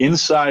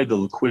 Inside the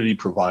liquidity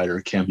provider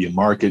can be a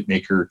market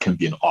maker, can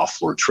be an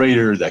off-floor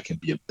trader, that can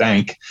be a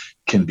bank,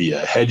 can be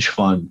a hedge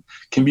fund,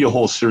 can be a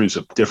whole series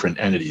of different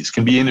entities,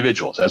 can be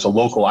individuals. As a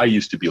local, I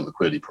used to be a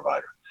liquidity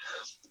provider.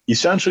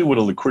 Essentially, what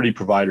a liquidity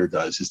provider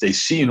does is they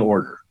see an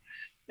order,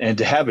 and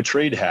to have a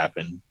trade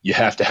happen, you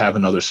have to have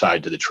another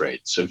side to the trade.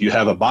 So if you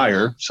have a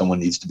buyer,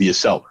 someone needs to be a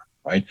seller,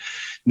 right?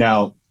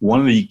 Now, one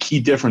of the key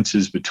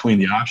differences between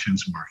the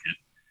options market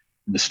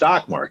and the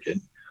stock market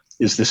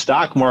is the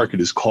stock market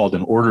is called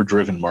an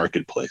order-driven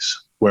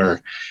marketplace,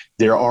 where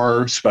there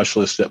are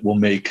specialists that will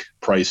make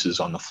prices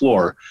on the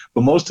floor,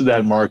 but most of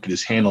that market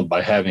is handled by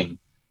having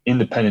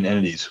independent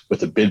entities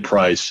with a bid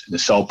price and a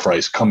sell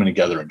price coming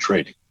together and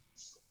trading.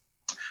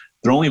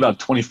 There are only about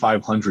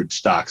 2,500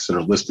 stocks that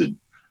are listed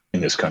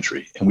in this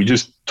country. And we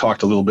just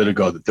talked a little bit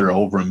ago that there are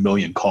over 1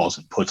 million calls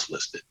and puts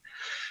listed.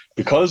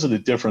 Because of the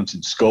difference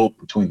in scope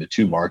between the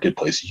two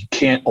marketplaces, you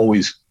can't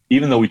always,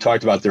 even though we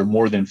talked about there are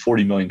more than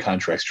 40 million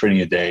contracts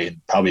trading a day, and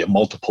probably a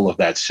multiple of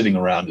that sitting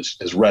around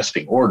as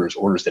resting orders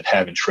that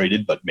haven't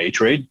traded but may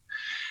trade,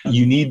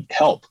 you need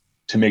help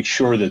to make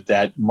sure that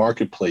that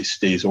marketplace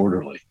stays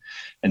orderly.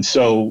 And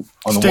so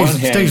on the one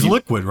hand, stays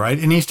liquid, right?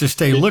 It needs to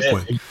stay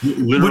liquid.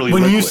 Literally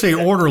when liquid. you say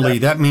orderly,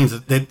 that means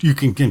that you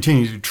can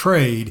continue to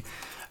trade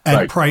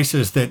at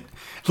prices that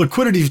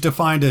liquidity is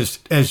defined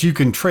as you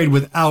can trade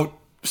without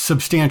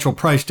substantial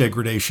price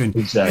degradation.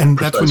 Exactly. And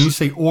that's when you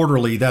say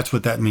orderly, that's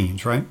what that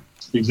means, right?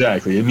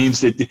 Exactly. It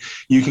means that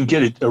you can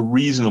get a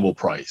reasonable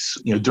price.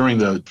 During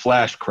the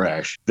flash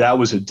crash, that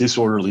was a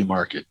disorderly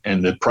market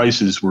and the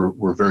prices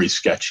were very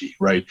sketchy,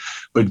 right?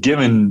 But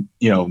given,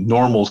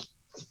 normal,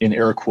 in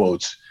air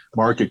quotes,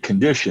 market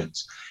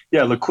conditions,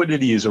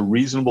 liquidity is a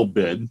reasonable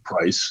bid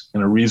price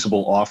and a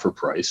reasonable offer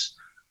price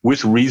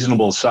with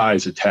reasonable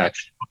size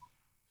attached.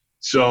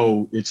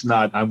 So it's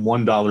not I'm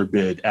 $1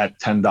 bid at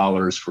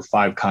 $10 for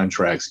 5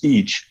 contracts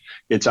each.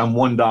 It's I'm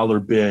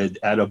 $1 bid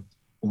at a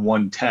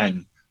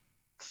 110,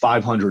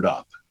 500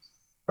 up,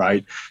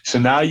 right? So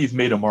now you've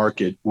made a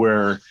market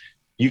where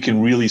you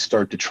can really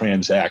start to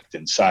transact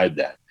inside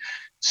that.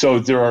 So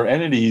there are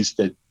entities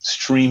that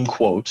stream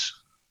quotes.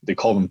 They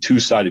call them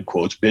two-sided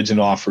quotes, bids and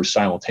offers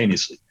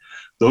simultaneously.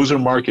 Those are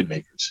market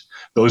makers.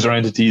 Those are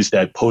entities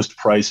that post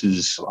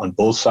prices on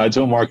both sides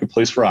of a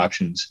marketplace for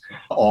options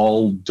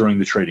all during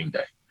the trading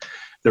day.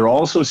 There are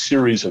also a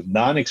series of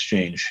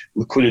non-exchange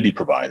liquidity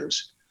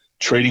providers,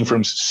 trading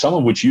firms, some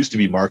of which used to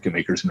be market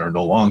makers and are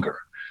no longer,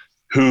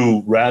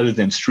 who, rather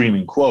than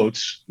streaming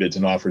quotes, bids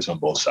and offers on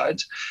both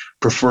sides,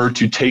 prefer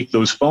to take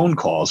those phone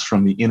calls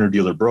from the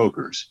interdealer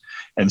brokers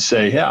and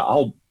say, yeah,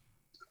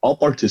 I'll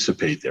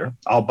participate there.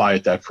 I'll buy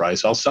at that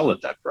price. I'll sell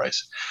at that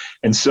price.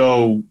 And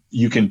so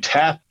you can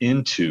tap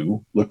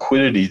into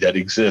liquidity that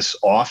exists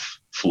off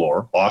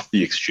floor, off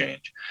the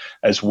exchange,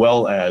 as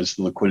well as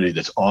the liquidity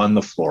that's on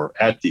the floor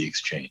at the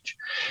exchange.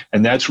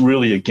 And that's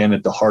really, again,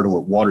 at the heart of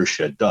what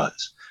Watershed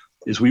does,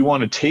 is we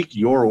want to take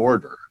your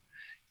order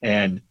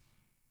and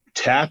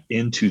tap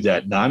into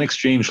that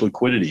non-exchange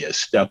liquidity as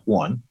step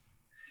one,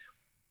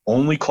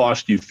 only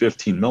cost you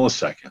 15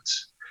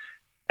 milliseconds,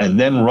 and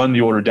then run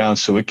the order down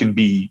so it can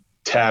be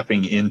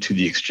tapping into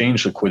the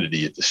exchange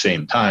liquidity at the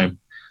same time.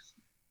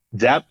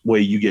 That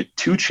way you get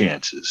 2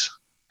 chances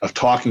of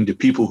talking to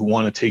people who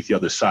want to take the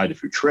other side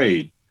of your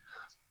trade,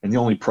 and the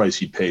only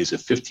price you pay is a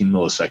 15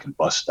 millisecond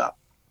bus stop.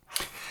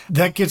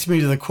 That gets me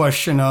to the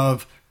question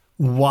of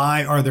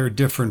why are there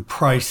different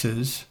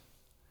prices?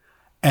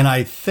 And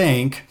I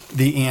think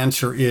the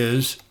answer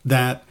is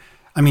that,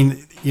 I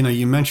mean,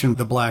 you mentioned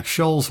the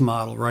Black-Scholes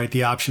model, right?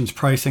 The options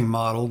pricing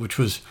model, which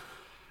was,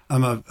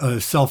 I'm a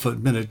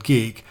self-admitted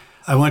geek.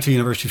 I went to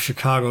University of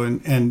Chicago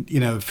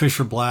and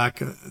Fisher Black,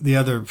 the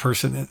other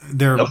person,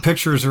 their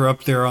pictures are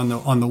up there on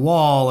the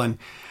wall. And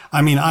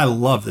I mean, I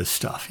love this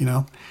stuff,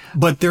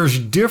 but there's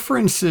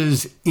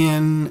differences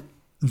in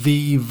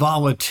the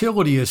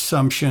volatility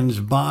assumptions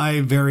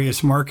by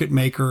various market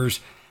makers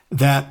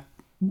that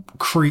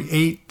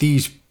create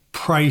these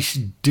price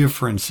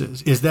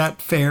differences. Is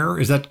that fair?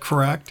 Is that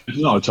correct?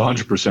 No, it's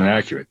 100%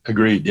 accurate.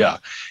 Agreed. Yeah.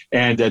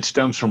 And that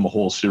stems from a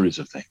whole series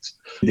of things.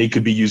 They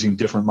could be using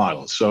different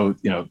models. So,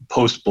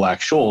 post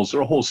Black-Scholes, there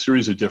are a whole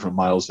series of different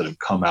models that have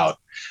come out.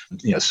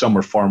 Some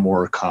are far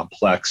more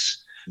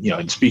complex.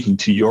 And speaking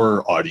to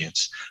your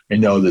audience, I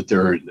know that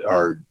there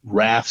are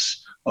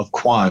rafts of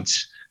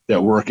quants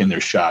that work in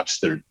their shops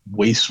that are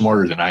way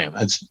smarter than I am.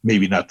 That's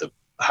maybe not the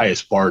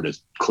highest bar to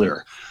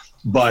clear,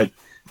 but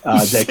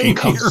that can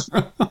come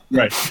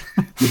right.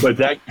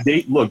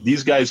 But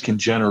these guys can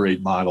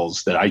generate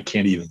models that I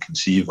can't even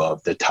conceive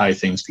of that tie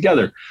things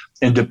together.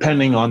 And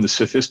depending on the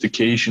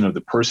sophistication of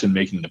the person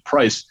making the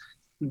price,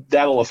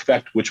 that'll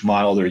affect which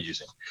model they're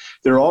using.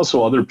 There are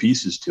also other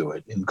pieces to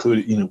it,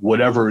 including,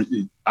 whatever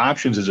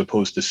options as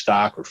opposed to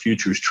stock or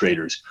futures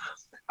traders.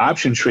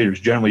 Option traders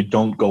generally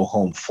don't go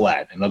home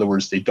flat. In other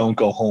words, they don't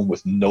go home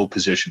with no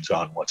positions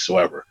on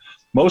whatsoever.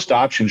 Most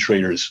option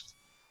traders,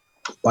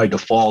 by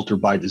default or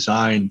by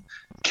design,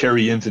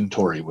 carry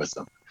inventory with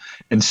them.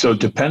 And so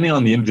depending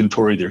on the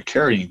inventory they're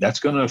carrying, that's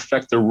going to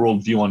affect their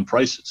worldview on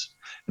prices.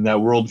 And that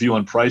worldview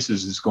on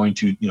prices is going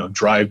to,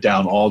 drive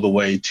down all the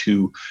way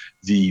to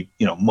the,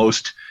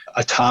 most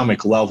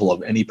atomic level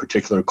of any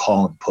particular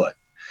call and put.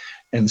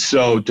 And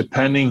so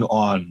depending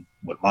on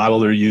what model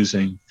they're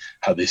using,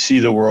 how they see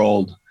the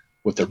world,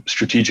 what their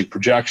strategic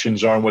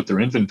projections are, and what their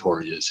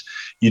inventory is,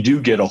 you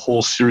do get a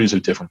whole series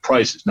of different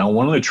prices. Now,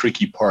 one of the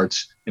tricky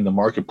parts in the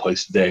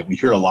marketplace today, we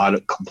hear a lot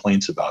of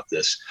complaints about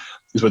this,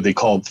 is what they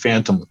call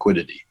phantom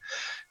liquidity.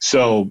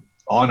 So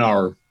on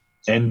our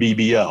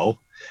NBBO,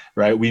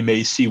 right, we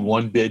may see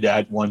one bid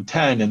at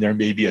 110 and there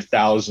may be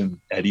 1,000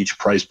 at each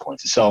price point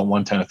to sell at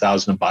 110,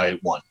 1,000 and buy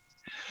at 1.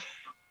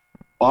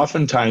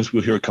 Oftentimes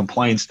we'll hear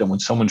complaints that when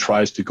someone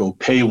tries to go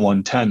pay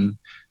 110,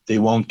 they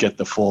won't get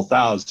the full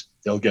 1,000.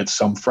 They'll get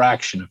some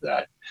fraction of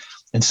that.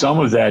 And some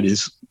of that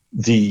is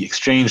the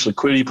exchange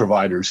liquidity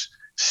providers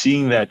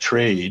seeing that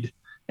trade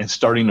and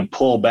starting to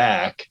pull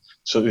back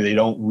so that they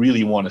don't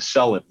really want to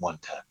sell at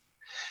 110.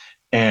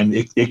 And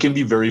it can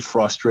be very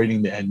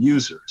frustrating to end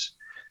users.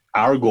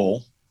 Our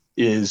goal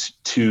is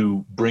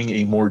to bring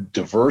a more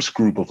diverse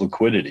group of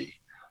liquidity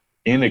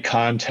into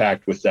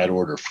contact with that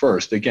order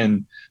first.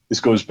 Again,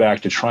 this goes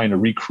back to trying to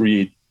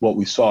recreate what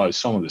we saw as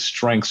some of the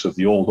strengths of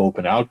the old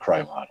open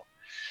outcry model.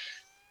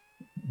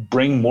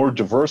 Bring more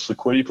diverse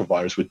liquidity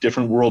providers with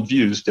different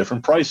worldviews,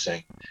 different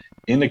pricing,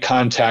 into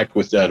contact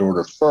with that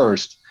order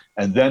first,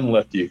 and then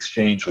let the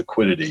exchange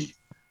liquidity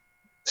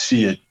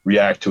see it,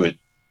 react to it,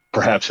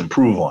 perhaps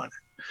improve on it.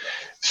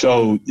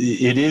 So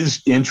it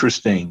is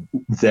interesting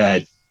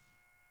that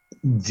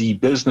the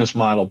business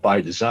model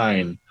by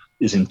design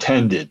is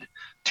intended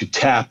to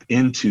tap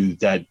into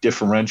that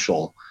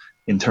differential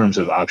in terms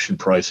of option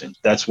pricing.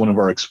 That's one of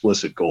our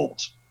explicit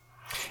goals.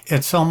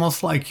 It's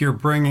almost like you're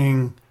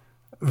bringing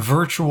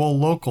virtual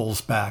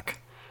locals back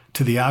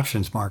to the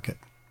options market.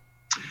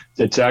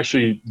 That's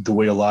actually the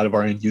way a lot of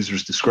our end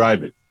users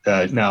describe it.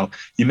 Now,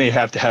 you may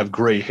have to have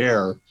gray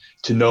hair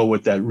to know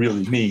what that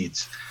really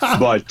means,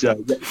 but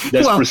that's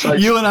well,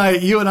 precisely. You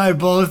and I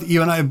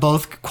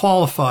both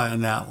qualify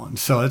on that one,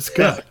 so it's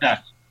good.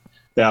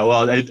 Yeah,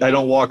 well, I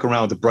don't walk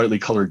around with a brightly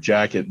colored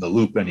jacket and the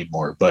loop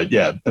anymore. But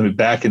yeah, I mean,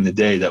 back in the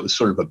day, that was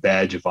sort of a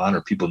badge of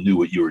honor. People knew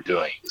what you were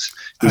doing.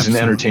 It was an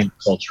entertainment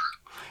culture.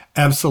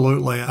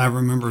 Absolutely. I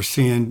remember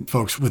seeing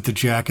folks with the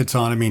jackets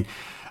on. I mean,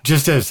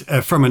 just as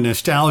from a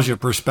nostalgia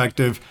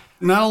perspective,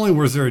 not only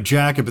was there a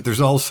jacket, but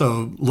there's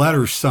also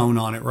letters sewn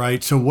on it,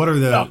 right? So what are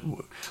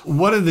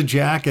the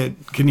jacket?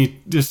 Can you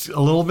just a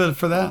little bit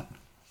for that?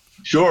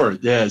 Sure.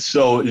 Yeah.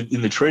 So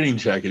in the training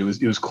jacket, it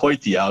was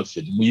quite the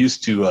outfit. And we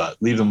used to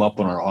leave them up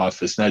on our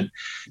office. And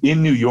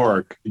in New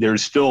York,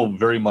 there's still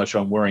very much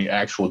on wearing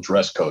actual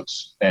dress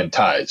coats and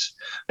ties.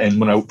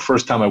 And when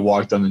first time I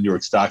walked on the New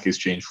York Stock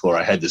Exchange floor,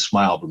 I had to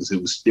smile because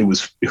it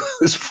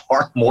was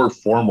far more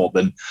formal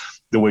than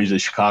the way the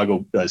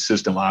Chicago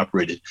system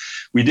operated.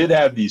 We did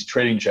have these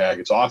training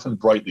jackets, often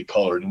brightly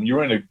colored. And when you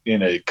were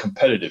in a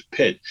competitive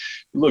pit,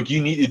 look,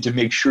 you needed to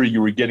make sure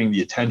you were getting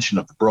the attention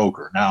of the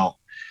broker. Now,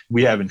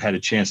 we haven't had a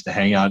chance to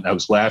hang out. And I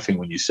was laughing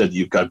when you said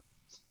you've got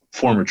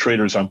former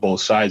traders on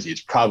both sides.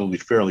 It's probably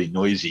fairly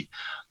noisy.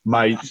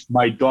 My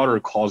daughter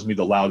calls me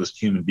the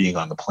loudest human being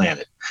on the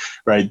planet,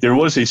 right? There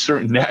was a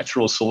certain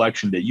natural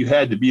selection that you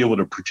had to be able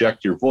to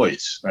project your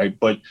voice, right?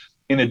 But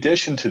in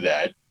addition to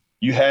that,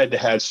 you had to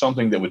have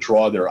something that would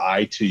draw their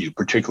eye to you,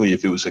 particularly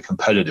if it was a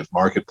competitive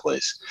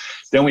marketplace.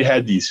 Then we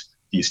had these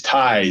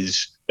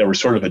ties that were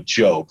sort of a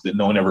joke that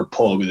no one ever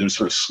pulled. They were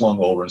sort of slung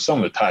over, and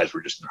some of the ties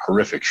were just in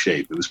horrific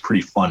shape. It was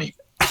pretty funny.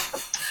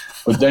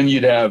 But then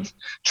you'd have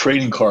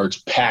trading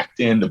cards packed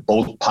into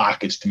both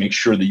pockets to make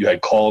sure that you had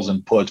calls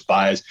and puts,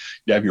 buys.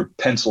 You'd have your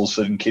pencils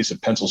so in case a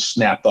pencil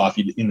snapped off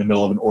in the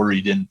middle of an order,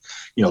 you didn't,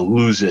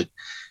 lose it.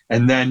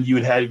 And then you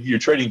would have your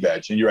trading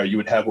badge, and you're right, you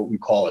would have what we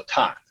call a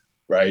TOC,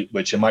 right?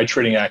 Which in my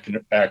trading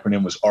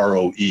acronym was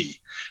ROE,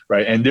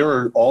 right? And there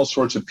are all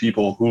sorts of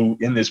people who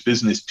in this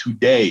business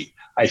today,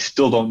 I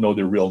still don't know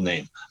their real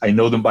name. I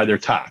know them by their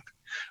TOC,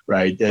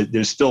 right?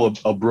 There's still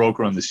a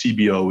broker on the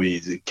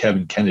CBOE,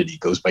 Kevin Kennedy,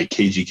 goes by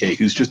KGK,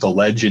 who's just a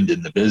legend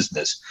in the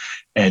business.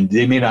 And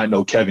they may not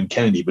know Kevin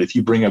Kennedy, but if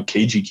you bring up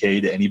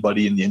KGK to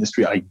anybody in the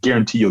industry, I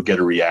guarantee you'll get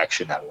a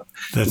reaction out of them.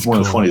 It's one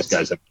of the funniest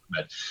guys I've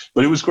ever met.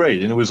 But it was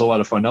great, and it was a lot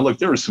of fun. Now, look,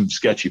 there were some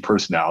sketchy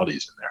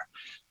personalities in there.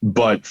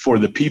 But for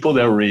the people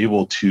that were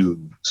able to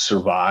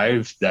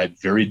survive that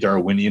very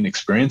Darwinian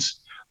experience,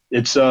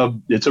 it's a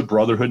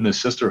brotherhood and a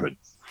sisterhood.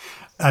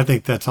 I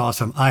think that's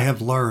awesome. I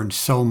have learned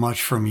so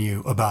much from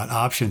you about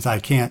options. I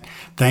can't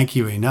thank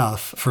you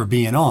enough for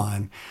being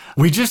on.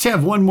 We just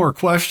have one more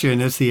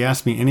question. It's the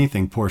Ask Me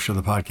Anything portion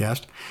of the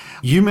podcast.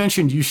 You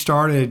mentioned you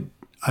started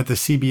at the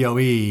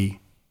CBOE.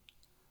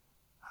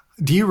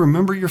 Do you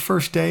remember your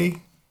first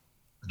day?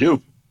 I do.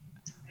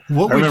 I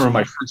remember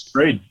my first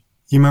trade.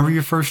 You remember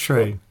your first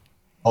trade?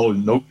 Oh,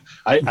 nope.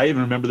 I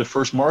even remember the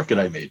first market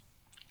I made.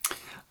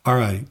 All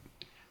right.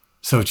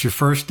 So it's your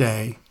first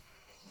day,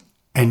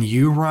 and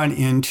you run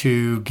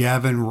into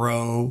Gavin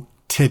Rowe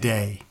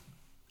today.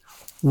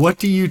 What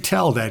do you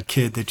tell that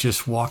kid that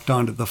just walked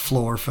onto the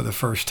floor for the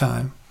first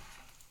time?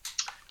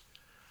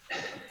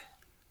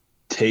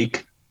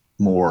 Take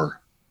more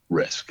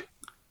risk.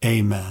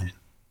 Amen.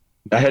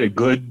 I had a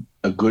good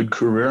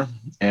career,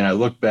 and I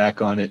look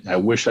back on it, and I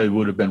wish I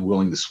would have been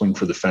willing to swing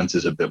for the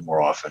fences a bit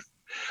more often.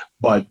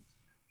 But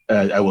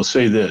I will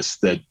say this,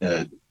 that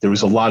there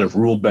was a lot of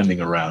rule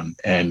bending around.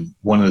 And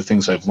one of the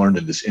things I've learned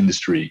in this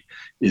industry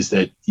is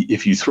that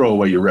if you throw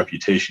away your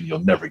reputation, you'll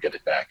never get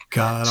it back.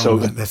 God, so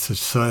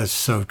that's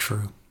so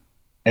true.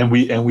 And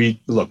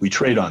we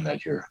trade on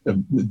that here.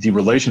 The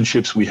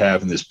relationships we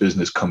have in this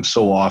business come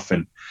so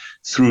often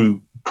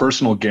through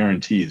personal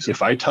guarantees.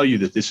 If I tell you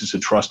that this is a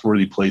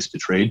trustworthy place to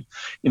trade,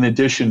 in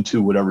addition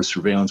to whatever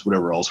surveillance,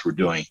 whatever else we're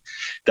doing,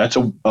 that's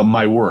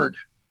my word.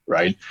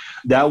 Right?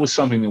 That was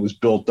something that was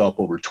built up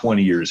over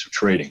 20 years of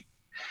trading.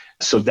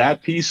 So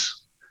that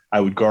piece I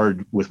would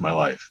guard with my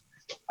life.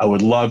 I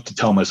would love to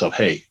tell myself,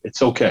 hey,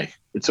 it's okay.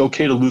 It's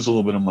okay to lose a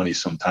little bit of money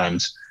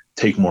sometimes.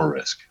 Take more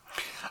risk.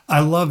 I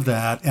love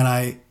that. And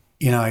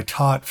I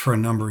taught for a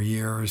number of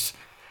years.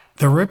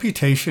 The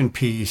reputation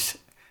piece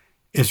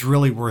is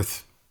really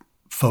worth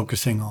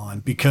focusing on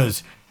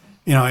because,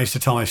 I used to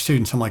tell my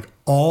students, I'm like,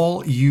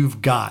 all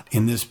you've got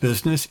in this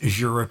business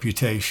is your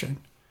reputation.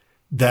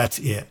 That's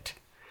it.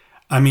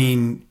 I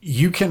mean,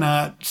 you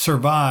cannot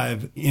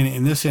survive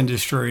in this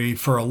industry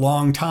for a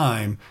long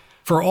time.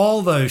 For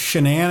all the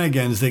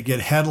shenanigans that get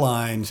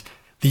headlines,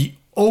 the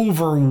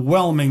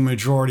overwhelming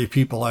majority of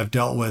people I've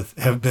dealt with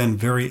have been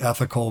very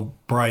ethical,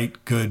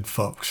 bright, good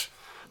folks.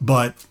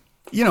 But,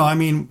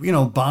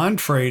 bond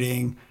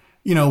trading,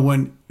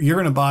 when you're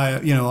going to buy,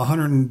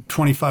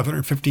 125,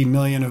 150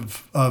 million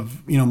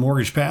of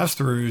mortgage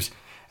pass-throughs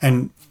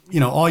and,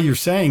 all you're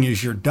saying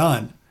is you're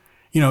done.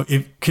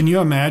 Can you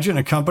imagine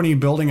a company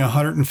building a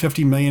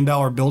 $150 million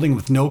building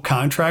with no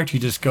contract? You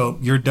just go,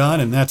 you're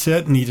done, and that's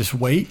it, and you just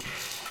wait.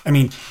 I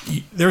mean,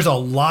 there's a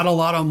lot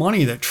of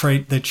money that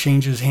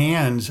changes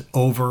hands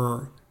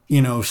over,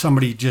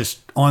 somebody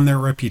just on their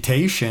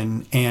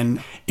reputation.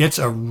 And it's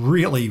a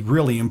really,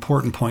 really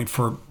important point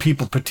for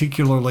people,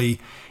 particularly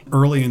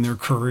early in their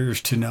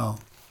careers, to know.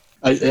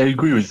 I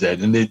agree with that.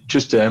 And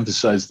just to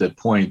emphasize that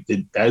point,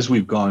 as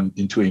we've gone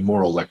into a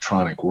more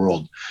electronic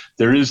world,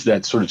 there is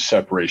that sort of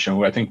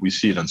separation. I think we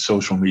see it on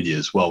social media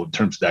as well in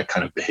terms of that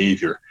kind of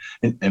behavior.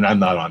 And I'm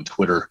not on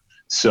Twitter,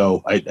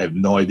 so I have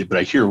no idea, but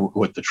I hear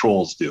what the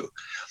trolls do.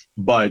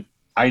 But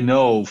I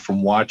know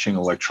from watching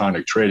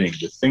electronic trading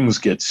that things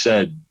get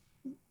said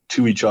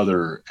to each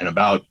other and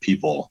about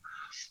people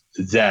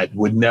that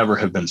would never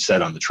have been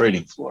said on the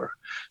trading floor,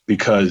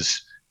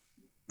 because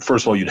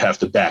first of all, you'd have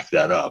to back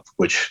that up,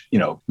 which,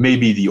 may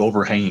be the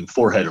overhanging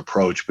forehead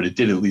approach, but it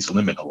did at least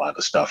limit a lot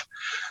of stuff.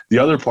 The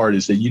other part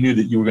is that you knew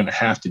that you were going to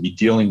have to be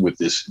dealing with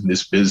this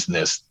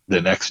business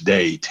the next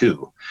day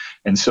too.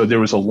 And so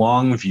there was a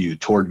long view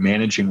toward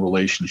managing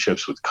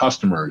relationships with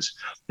customers.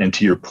 And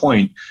to your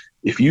point,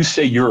 if you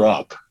say you're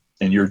up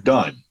and you're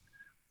done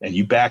and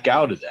you back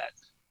out of that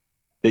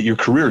your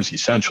career is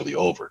essentially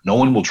over. No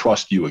one will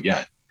trust you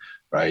again,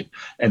 right?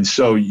 And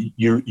so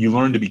you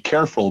learn to be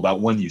careful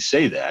about when you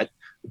say that.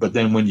 But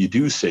then when you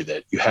do say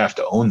that, you have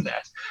to own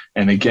that.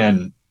 And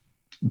again,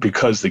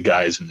 because the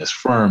guys in this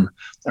firm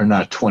are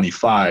not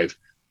 25,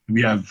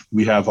 we have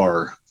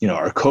our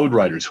code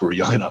writers who are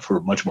young enough, who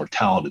are much more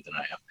talented than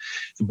I am.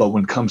 But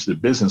when it comes to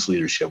business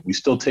leadership, we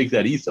still take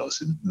that ethos.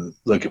 And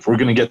look, if we're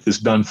going to get this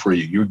done for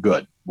you, you're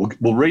good.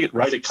 We'll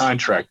write a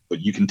contract,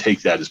 but you can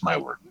take that as my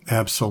word.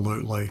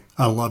 Absolutely.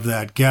 I love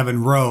that.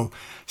 Gavin Rowe,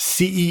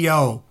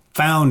 CEO,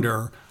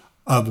 founder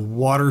of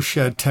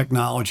Watershed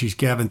Technologies.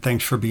 Gavin,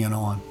 thanks for being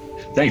on.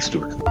 Thanks,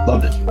 Stuart.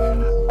 Loved it.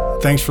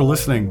 Thanks for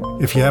listening.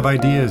 If you have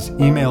ideas,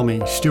 email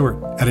me,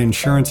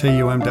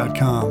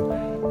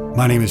 Stuart@insuranceaum.com.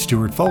 My name is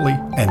Stuart Foley,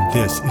 and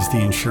this is the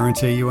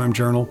Insurance AUM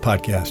Journal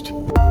podcast.